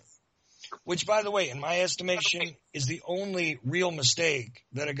fingerprint, which, by the way, in my estimation, is the only real mistake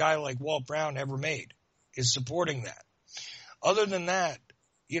that a guy like Walt Brown ever made, is supporting that. Other than that,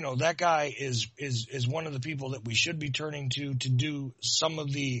 that guy is one of the people that we should be turning to do some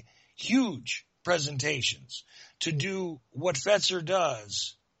of the huge presentations, to do what Fetzer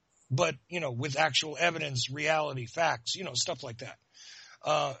does, but, with actual evidence, reality, facts, stuff like that.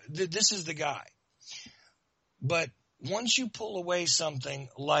 This is the guy. But once you pull away something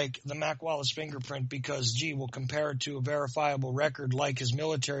like the Mac Wallace fingerprint because, gee, we'll compare it to a verifiable record like his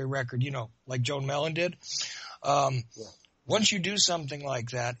military record, like Joan Mellon did. Once you do something like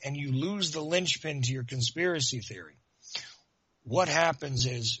that and you lose the linchpin to your conspiracy theory, what happens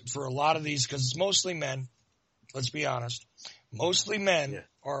is for a lot of these, because it's mostly men, let's be honest, mostly men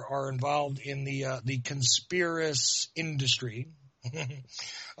are involved in the conspiracy industry.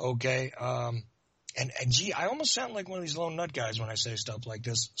 Okay. And gee, I almost sound like one of these lone nut guys when I say stuff like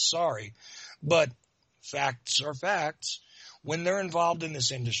this. Sorry. But facts are facts. When they're involved in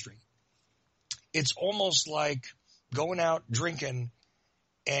this industry, it's almost like going out drinking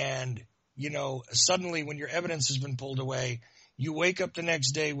and, suddenly when your evidence has been pulled away, you wake up the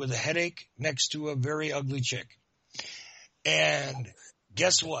next day with a headache next to a very ugly chick. And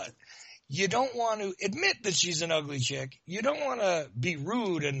guess what? You don't want to admit that she's an ugly chick. You don't want to be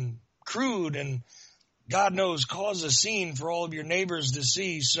rude and crude and God knows cause a scene for all of your neighbors to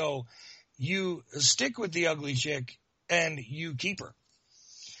see. So you stick with the ugly chick and you keep her.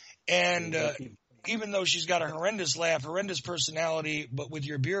 And even though she's got a horrendous laugh, horrendous personality, but with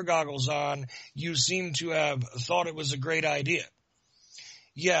your beer goggles on, you seem to have thought it was a great idea.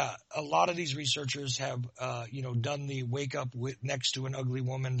 Yeah, a lot of these researchers have, done the wake up next to an ugly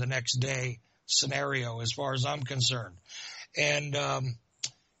woman the next day scenario as far as I'm concerned. And,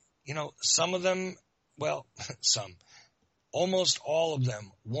 some of them, almost all of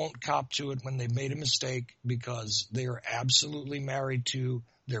them won't cop to it when they've made a mistake because they are absolutely married to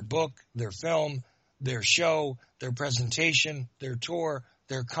their book, their film, their show, their presentation, their tour,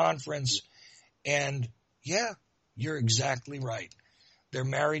 their conference. And yeah, you're exactly right. They're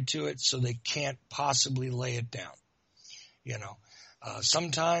married to it, so they can't possibly lay it down.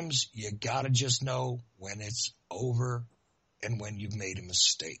 Sometimes you gotta just know when it's over and when you've made a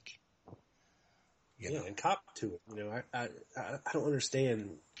mistake. And cop to it. I don't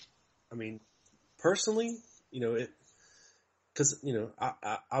understand. I mean, personally, because,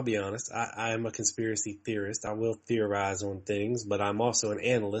 I'll be honest, I am a conspiracy theorist. I will theorize on things, but I'm also an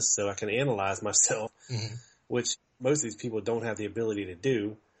analyst, so I can analyze myself, which most of these people don't have the ability to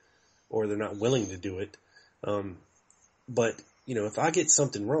do, or they're not willing to do it. But, if I get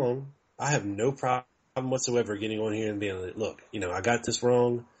something wrong, I have no problem whatsoever getting on here and being like, look, I got this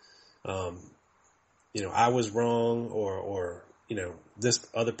wrong. I was wrong, or this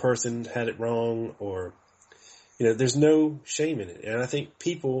other person had it wrong, or, there's no shame in it. And I think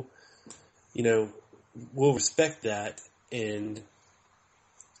people, will respect that and,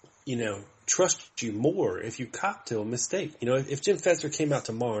 trust you more if you cop to a mistake. If Jim Fetzer came out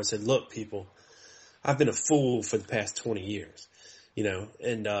tomorrow and said, look, people, I've been a fool for the past 20 years,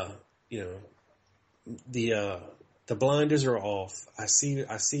 and, the blinders are off. I see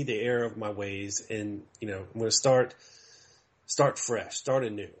the error of my ways, and, I'm going to start fresh, start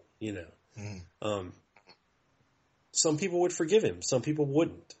anew, some people would forgive him. Some people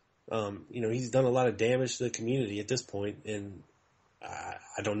wouldn't. He's done a lot of damage to the community at this point, and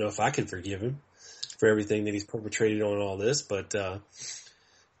I don't know if I can forgive him for everything that he's perpetrated on all this, but,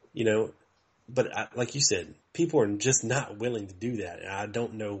 like you said, people are just not willing to do that, and I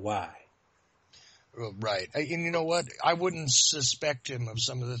don't know why. Right. And you know what? I wouldn't suspect him of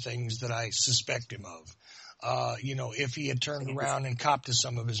some of the things that I suspect him of, if he had turned around and copped to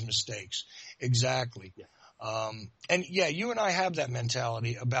some of his mistakes. Exactly. Yeah. And yeah, you and I have that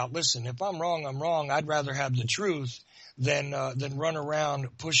mentality about, listen, if I'm wrong, I'm wrong. I'd rather have the truth than run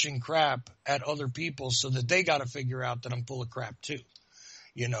around pushing crap at other people so that they got to figure out that I'm full of crap too.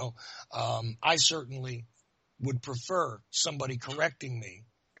 I certainly would prefer somebody correcting me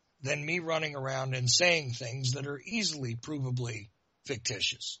than me running around and saying things that are easily provably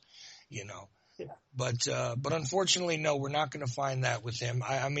fictitious, Yeah. But unfortunately, no, we're not going to find that with him.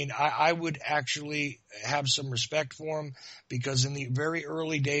 I would actually have some respect for him because in the very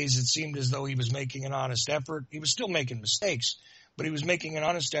early days, it seemed as though he was making an honest effort. He was still making mistakes, but he was making an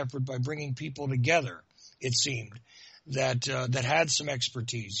honest effort by bringing people together, it seemed, that had some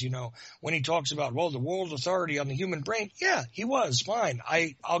expertise. When he talks about, the world authority on the human brain, yeah, he was fine.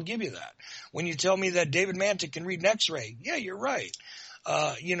 I'll give you that. When you tell me that David Mantic can read an X-ray, yeah, you're right.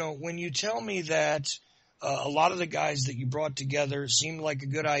 When you tell me that a lot of the guys that you brought together seemed like a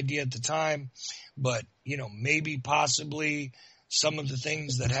good idea at the time, but, maybe possibly some of the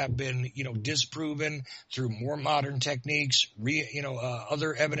things that have been, disproven through more modern techniques,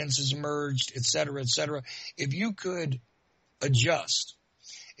 other evidence has emerged, et cetera, et cetera. If you could adjust,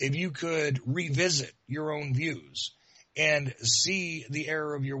 if you could revisit your own views and see the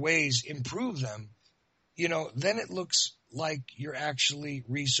error of your ways, improve them, then it looks like you're actually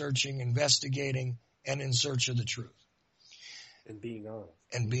researching, investigating, and in search of the truth. And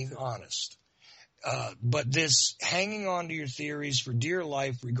being honest. But this hanging on to your theories for dear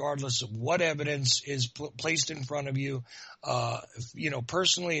life, regardless of what evidence is placed in front of you,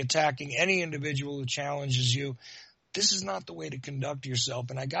 personally attacking any individual who challenges you, this is not the way to conduct yourself.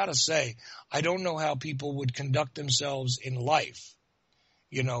 And I gotta say, I don't know how people would conduct themselves in life,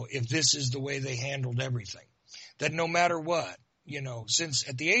 if this is the way they handled everything. That no matter what, since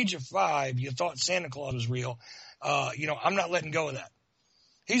at the age of 5, you thought Santa Claus was real, I'm not letting go of that.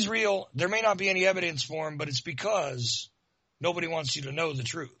 He's real. There may not be any evidence for him, but it's because nobody wants you to know the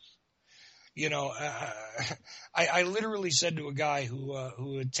truth. I literally said to a guy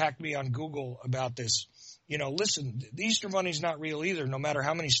who attacked me on Google about this, listen, the Easter Bunny's not real either, no matter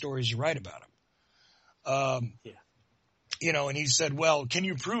how many stories you write about him. And he said, well, can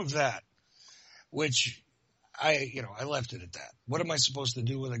you prove that? Which I left it at that. What am I supposed to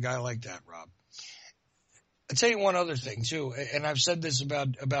do with a guy like that, Rob? I'll tell you one other thing too, and I've said this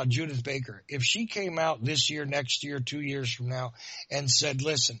about Judith Baker. If she came out this year, next year, 2 years from now, and said,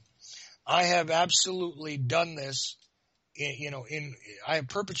 listen, I have absolutely done this, I have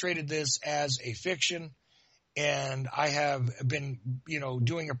perpetrated this as a fiction, and I have been,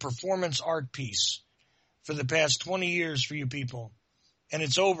 doing a performance art piece for the past 20 years for you people, and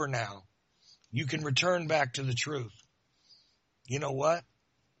it's over now. You can return back to the truth. You know what?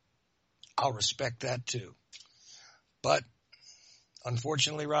 I'll respect that too. But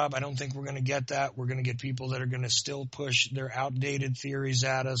unfortunately, Rob, I don't think we're going to get that. We're going to get people that are going to still push their outdated theories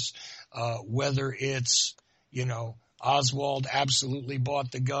at us, whether it's, Oswald absolutely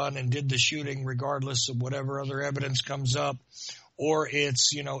bought the gun and did the shooting regardless of whatever other evidence comes up, or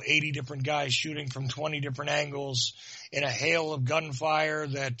it's, 80 different guys shooting from 20 different angles in a hail of gunfire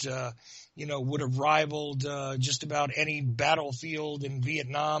that, would have rivaled just about any battlefield in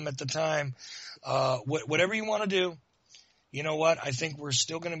Vietnam at the time. Whatever you want to do. You know what? I think we're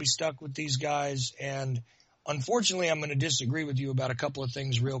still going to be stuck with these guys, and unfortunately, I'm going to disagree with you about a couple of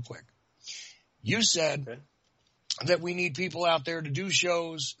things real quick. You said that we need people out there to do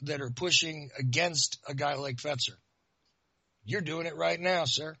shows that are pushing against a guy like Fetzer. You're doing it right now,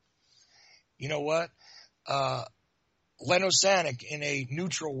 sir. You know what? Leno Sanik, in a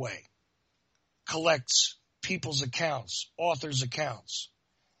neutral way, collects people's accounts, authors' accounts.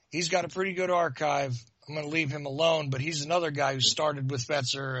 He's got a pretty good archive. I'm going to leave him alone, but he's another guy who started with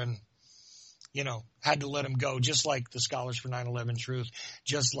Fetzer and, had to let him go, just like the Scholars for 9/11 Truth,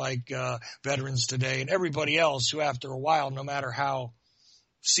 just like Veterans Today and everybody else who, after a while, no matter how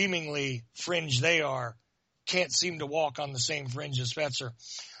seemingly fringe they are, can't seem to walk on the same fringe as Fetzer.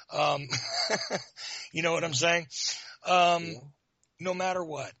 You know what I'm saying? No matter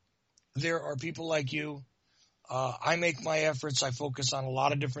what, there are people like you. I make my efforts. I focus on a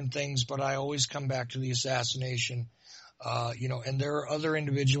lot of different things, but I always come back to the assassination, and there are other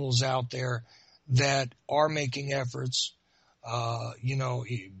individuals out there that are making efforts. You know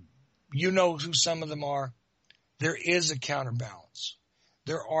who some of them are. There is a counterbalance.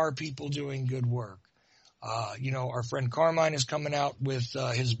 There are people doing good work. Our friend Carmine is coming out with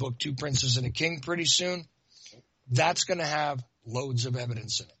his book, Two Princes and a King, pretty soon. That's going to have loads of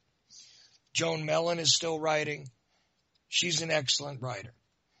evidence in it. Joan Mellon is still writing. She's an excellent writer.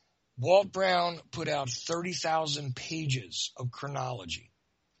 Walt Brown put out 30,000 pages of chronology.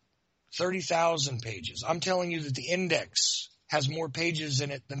 30,000 pages. I'm telling you that the index has more pages in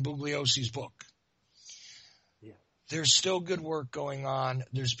it than Bugliosi's book. Yeah. There's still good work going on.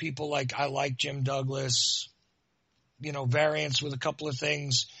 There's people like Jim Douglas, variants with a couple of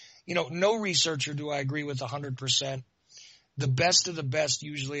things. No researcher do I agree with 100%. The best of the best,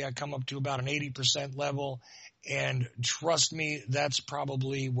 usually I come up to about an 80% level. And trust me, that's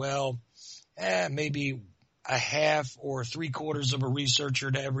probably, maybe a half or 3/4 of a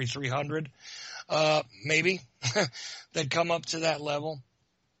researcher to every 300, maybe, that come up to that level,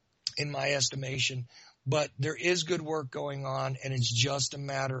 in my estimation. But there is good work going on, and it's just a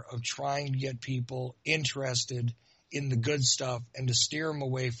matter of trying to get people interested in the good stuff and to steer them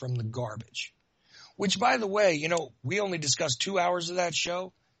away from the garbage. Which, by the way, we only discussed 2 hours of that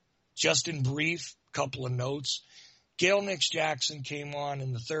show, just in brief, couple of notes. Gail Nix Jackson came on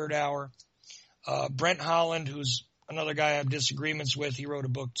in the third hour. Brent Holland, who's another guy I have disagreements with, he wrote a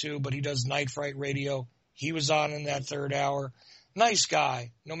book too, but he does Night Fright Radio. He was on in that third hour. Nice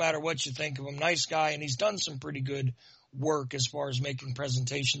guy, no matter what you think of him, nice guy, and he's done some pretty good work as far as making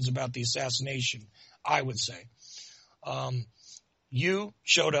presentations about the assassination, I would say. You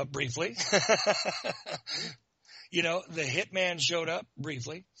showed up briefly. The hitman showed up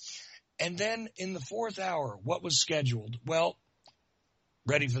briefly. And then in the fourth hour, what was scheduled? Well,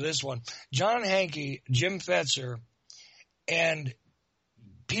 ready for this one. John Hankey, Jim Fetzer, And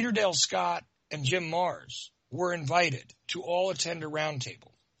Peter Dale Scott and Jim Mars were invited to all attend a roundtable.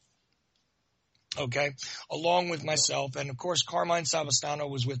 Okay, along with myself, and of course Carmine Savastano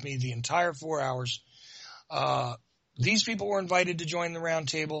was with me the entire 4 hours. These people were invited to join the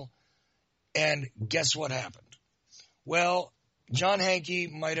roundtable, and guess what happened? Well, John Hankey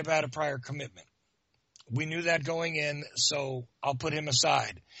might have had a prior commitment. We knew that going in, so I'll put him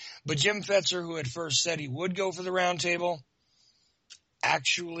aside. But Jim Fetzer, who had first said he would go for the roundtable,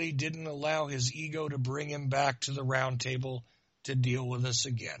 actually didn't allow his ego to bring him back to the roundtable to deal with us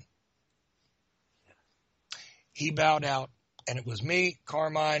again. He bowed out, and it was me,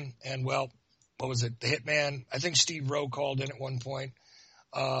 Carmine, and, well, what was it, the Hitman? I think Steve Rowe called in at one point.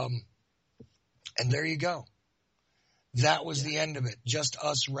 And there you go. That was the end of it, just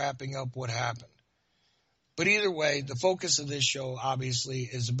us wrapping up what happened. But either way, the focus of this show, obviously,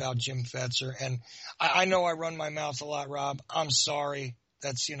 is about Jim Fetzer. And I know I run my mouth a lot, Rob. I'm sorry.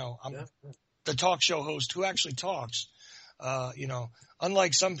 That's, I'm the talk show host who actually talks.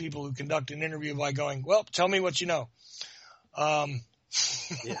 Unlike some people who conduct an interview by going, well, tell me what you know. We'll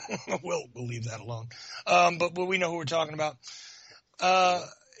leave that alone. But we know who we're talking about.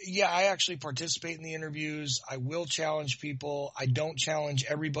 I actually participate in the interviews. I will challenge people. I don't challenge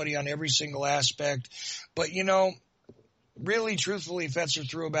everybody on every single aspect. But, really, truthfully, Fetzer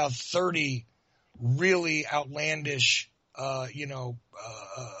threw about 30 really outlandish,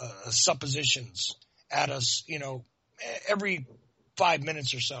 suppositions at us, every 5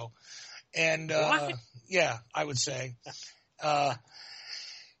 minutes or so. And, I would say.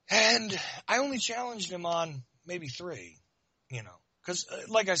 And I only challenged him on maybe 3, because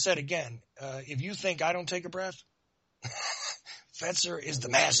like I said, again, if you think I don't take a breath, Fetzer is the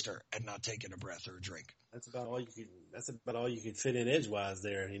master at not taking a breath or a drink. That's about all you could fit in edgewise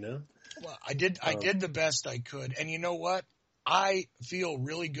there, Well, I did the best I could. And you know what? I feel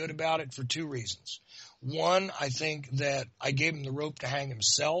really good about it for 2 reasons. One, I think that I gave him the rope to hang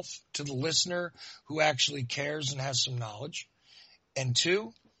himself to the listener who actually cares and has some knowledge. And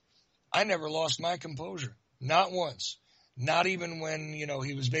 2, I never lost my composure. Not once. Not even when,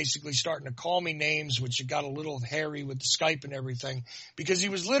 he was basically starting to call me names, which it got a little hairy with the Skype and everything, because he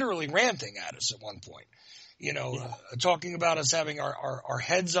was literally ranting at us at one point, talking about us having our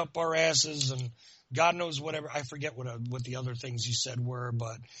heads up our asses and God knows whatever. I forget what the other things he said were,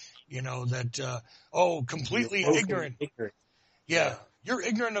 but completely ignorant. Yeah. You're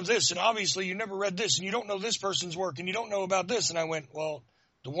ignorant of this. And obviously you never read this and you don't know this person's work and you don't know about this. And I went, well,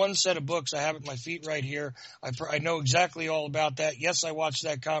 the one set of books I have at my feet right here. I know exactly all about that. Yes, I watched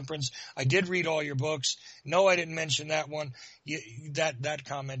that conference. I did read all your books. No, I didn't mention that one. That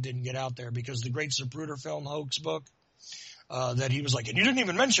comment didn't get out there because the Great Zapruder Film Hoax book, that he was like, and you didn't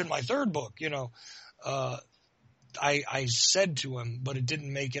even mention my 3rd book, I said to him, but it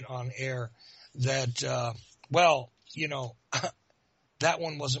didn't make it on air that, that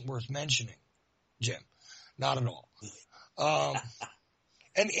one wasn't worth mentioning, Jim. Not at all.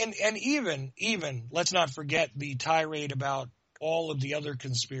 And even, let's not forget the tirade about all of the other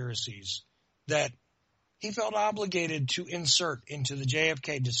conspiracies that he felt obligated to insert into the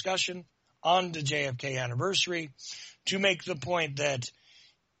JFK discussion on the JFK anniversary to make the point that,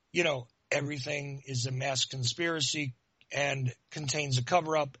 everything is a mass conspiracy and contains a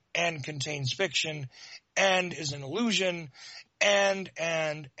cover-up and contains fiction and is an illusion and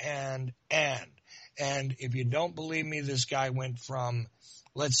if you don't believe me, this guy went from,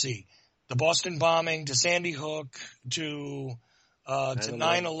 let's see, the Boston bombing to Sandy Hook to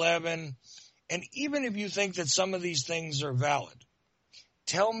 9/11. And even if you think that some of these things are valid,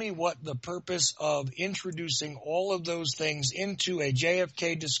 tell me what the purpose of introducing all of those things into a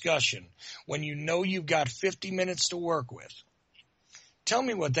JFK discussion when you know you've got 50 minutes to work with. Tell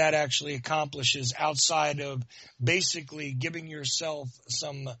me what that actually accomplishes outside of basically giving yourself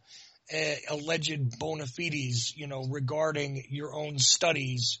some alleged bona fides, regarding your own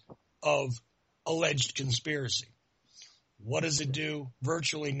studies of alleged conspiracy. What does it do?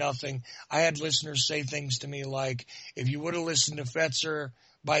 Virtually nothing. I had listeners say things to me like, if you would have listened to Fetzer,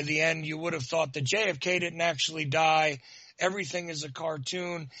 by the end you would have thought that JFK didn't actually die, everything is a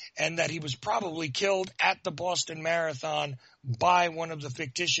cartoon, and that he was probably killed at the Boston Marathon by one of the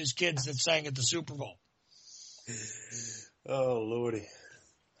fictitious kids that sang at the Super Bowl. Oh, Lordy.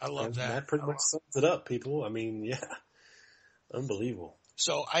 I love that. That pretty much sums it up, people. I mean, yeah. Unbelievable.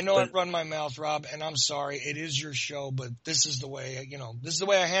 So I know I run my mouth, Rob, and I'm sorry. It is your show, but this is the way,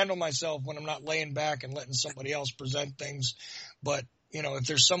 I handle myself when I'm not laying back and letting somebody else present things. But, if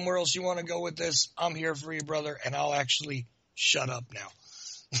there's somewhere else you want to go with this, I'm here for you, brother, and I'll actually shut up now.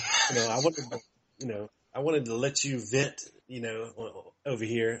 I wonder, I wanted to let you vent, over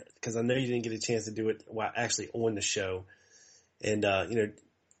here, because I know you didn't get a chance to do it while actually on the show. And,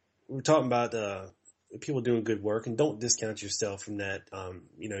 we're talking about people doing good work, and don't discount yourself from that.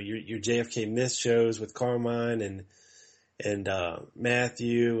 Your JFK Myth shows with Carmine and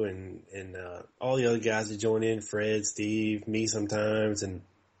Matthew and all the other guys that join in, Fred, Steve, me sometimes, and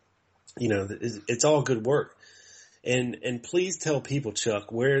it's all good work. And please tell people,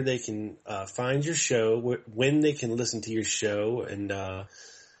 Chuck, where they can find your show, when they can listen to your show, and I'll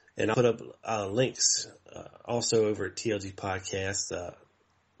put up links also over at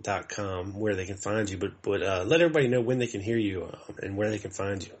tlgpodcast.com where they can find you. But let everybody know when they can hear you and where they can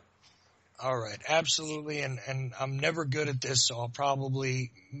find you. All right, absolutely, and I'm never good at this, so I'll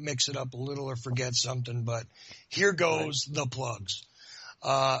probably mix it up a little or forget something, but here goes the plugs.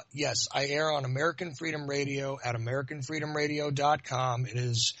 Yes, I air on American Freedom Radio at AmericanFreedomRadio.com. It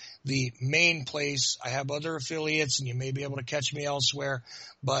is the main place. I have other affiliates, and you may be able to catch me elsewhere,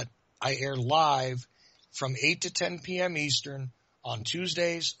 but I air live from 8 to 10 p.m. Eastern on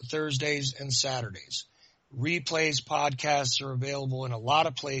Tuesdays, Thursdays, and Saturdays. Replays, podcasts are available in a lot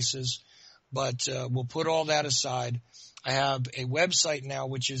of places, but we'll put all that aside. I have a website now,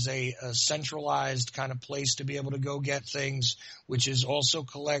 which is a centralized kind of place to be able to go get things, which is also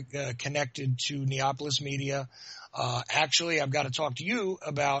connected to Neapolis Media. Actually, I've got to talk to you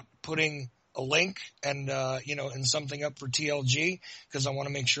about putting a link and something up for TLG, because I want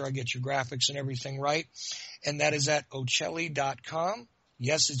to make sure I get your graphics and everything right. And that is at Ochelli.com.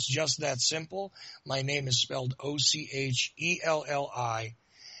 Yes, it's just that simple. My name is spelled Ochelli.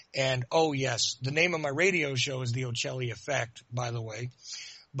 And, oh, yes, the name of my radio show is The Ochelli Effect, by the way.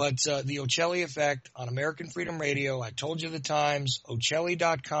 But The Ochelli Effect on American Freedom Radio, I told you the times,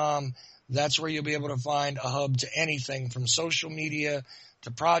 Ochelli.com. That's where you'll be able to find a hub to anything from social media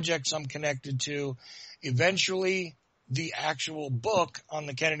to projects I'm connected to. Eventually, the actual book on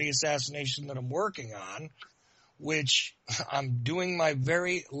the Kennedy assassination that I'm working on, which I'm doing my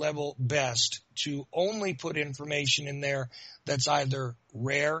very level best to only put information in there that's either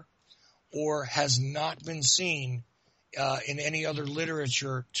rare or has not been seen in any other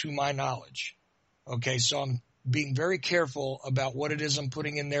literature to my knowledge. Okay, so I'm being very careful about what it is I'm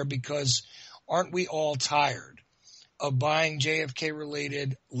putting in there, because aren't we all tired of buying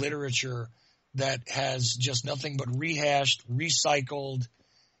JFK-related literature that has just nothing but rehashed, recycled,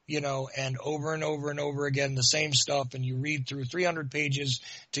 and over and over and over again, the same stuff, and you read through 300 pages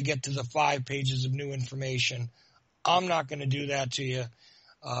to get to the 5 pages of new information. I'm not going to do that to you.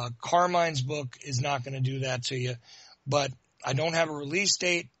 Carmine's book is not going to do that to you, but I don't have a release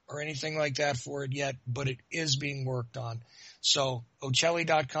date or anything like that for it yet, but it is being worked on. So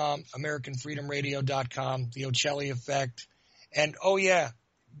Ochelli.com, AmericanFreedomRadio.com, The Ochelli Effect, and oh yeah,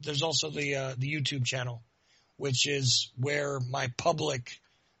 there's also the YouTube channel, which is where my public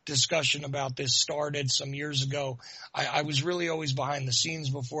discussion about this started some years ago. I was really always behind the scenes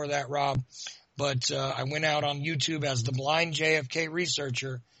before that, Rob, but I went out on YouTube as the blind JFK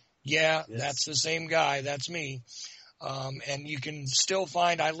researcher. Yeah, yes. That's the same guy. That's me. And you can still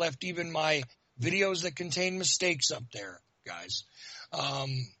find, I left even my videos that contain mistakes up there, guys,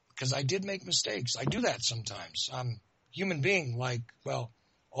 because I did make mistakes. I do that sometimes. I'm a human being, like, well,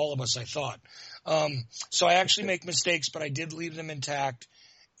 all of us, I thought. So I actually make mistakes, but I did leave them intact.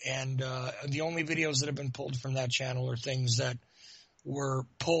 And the only videos that have been pulled from that channel are things that were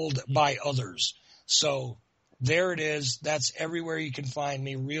pulled by others. So there it is. That's everywhere you can find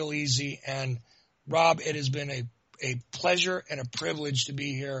me, real easy. And Rob, it has been a pleasure and a privilege to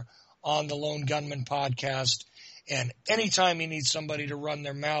be here on the Lone Gunman podcast. And anytime you need somebody to run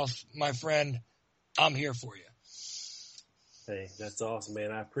their mouth, my friend, I'm here for you. Hey, that's awesome,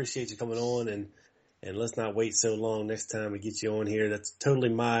 man. I appreciate you coming on, and let's not wait so long next time we get you on here. That's totally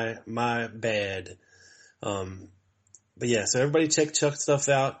my bad. But yeah, so everybody check Chuck's stuff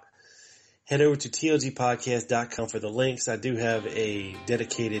out. Head over to tlgpodcast.com for the links. I do have a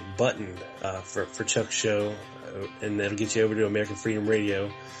dedicated button for Chuck's show, and that'll get you over to American Freedom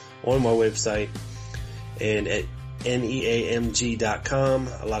Radio on my website and at neamg.com.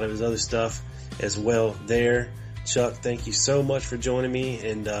 A lot of his other stuff as well there. Chuck, thank you so much for joining me,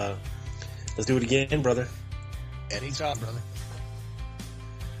 and let's do it again, brother. Anytime, brother.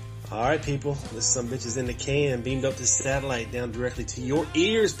 All right, people. This some bitches in the can, beamed up this satellite down directly to your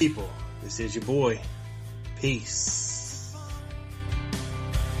ears, people. This is your boy. Peace.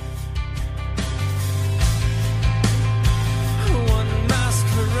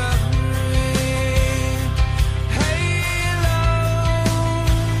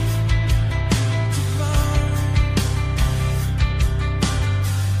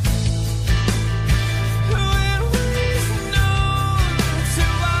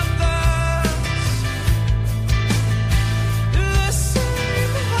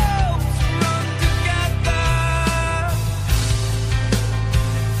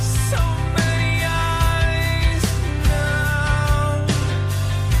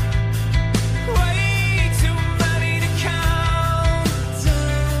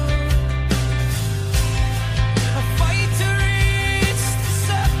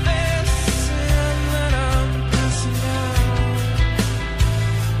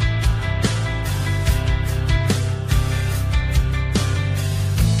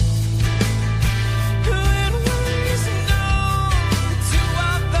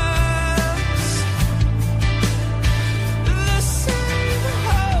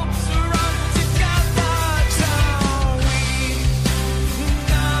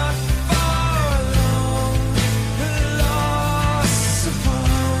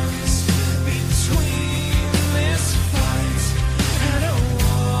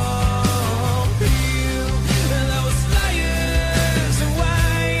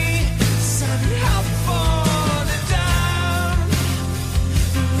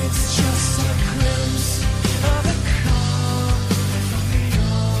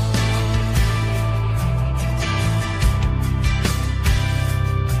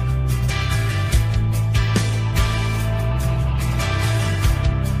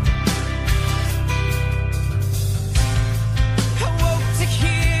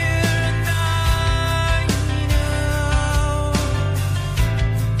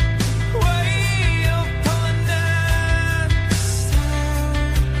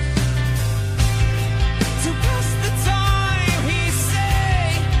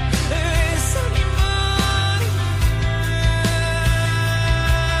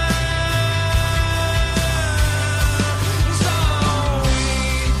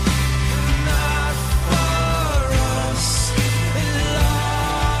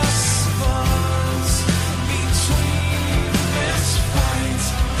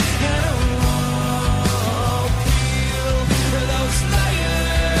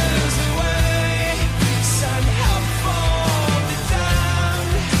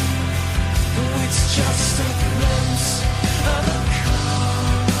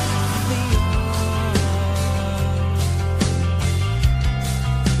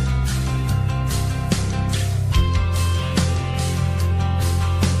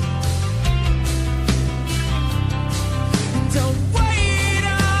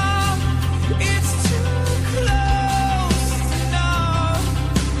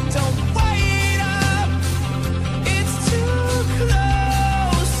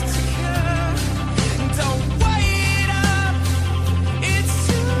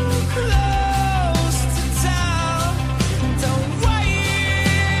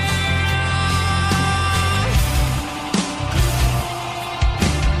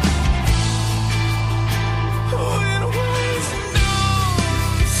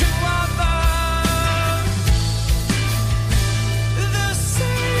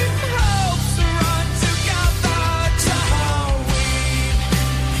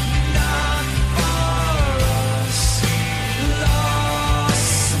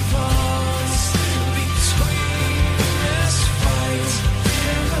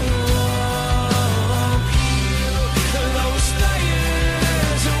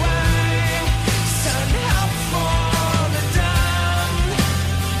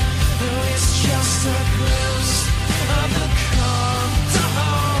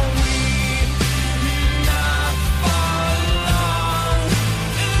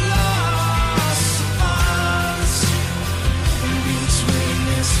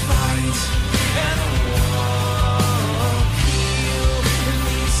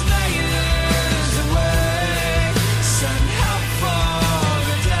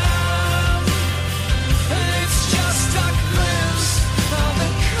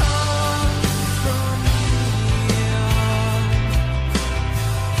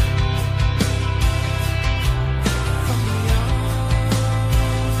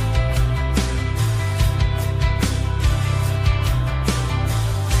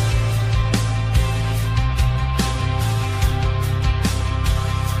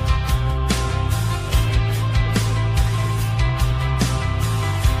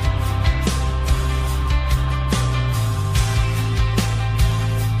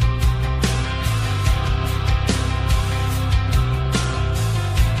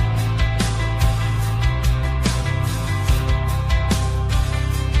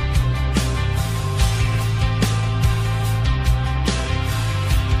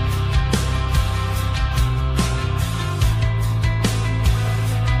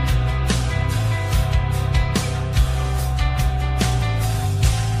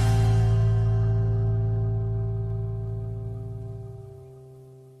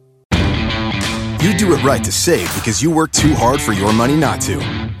 You do it right to save because you work too hard for your money not to.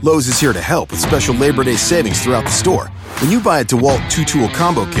 Lowe's is here to help with special Labor Day savings throughout the store. When you buy a DeWalt 2-tool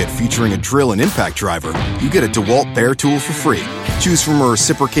combo kit featuring a drill and impact driver, you get a DeWalt Bear tool for free. Choose from a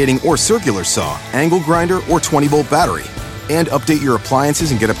reciprocating or circular saw, angle grinder, or 20-volt battery. And update your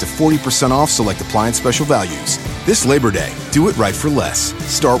appliances and get up to 40% off select appliance special values. This Labor Day, do it right for less.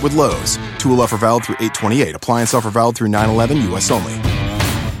 Start with Lowe's. Tool offer valid through 8/28. Appliance offer valid through 9/11, U.S. only.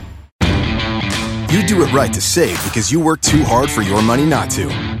 You do it right to save because you work too hard for your money not to.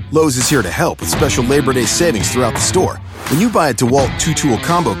 Lowe's is here to help with special Labor Day savings throughout the store. When you buy a DeWalt 2-tool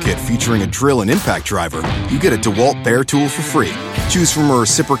combo kit featuring a drill and impact driver, you get a DeWalt Bear tool for free. Choose from a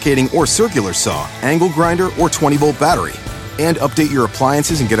reciprocating or circular saw, angle grinder, or 20-volt battery. And update your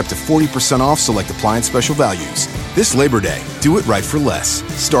appliances and get up to 40% off select appliance special values. This Labor Day, do it right for less.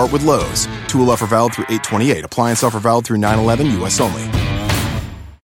 Start with Lowe's. Tool offer valid through 8/28. Appliance offer valid through 9/11, U.S. only.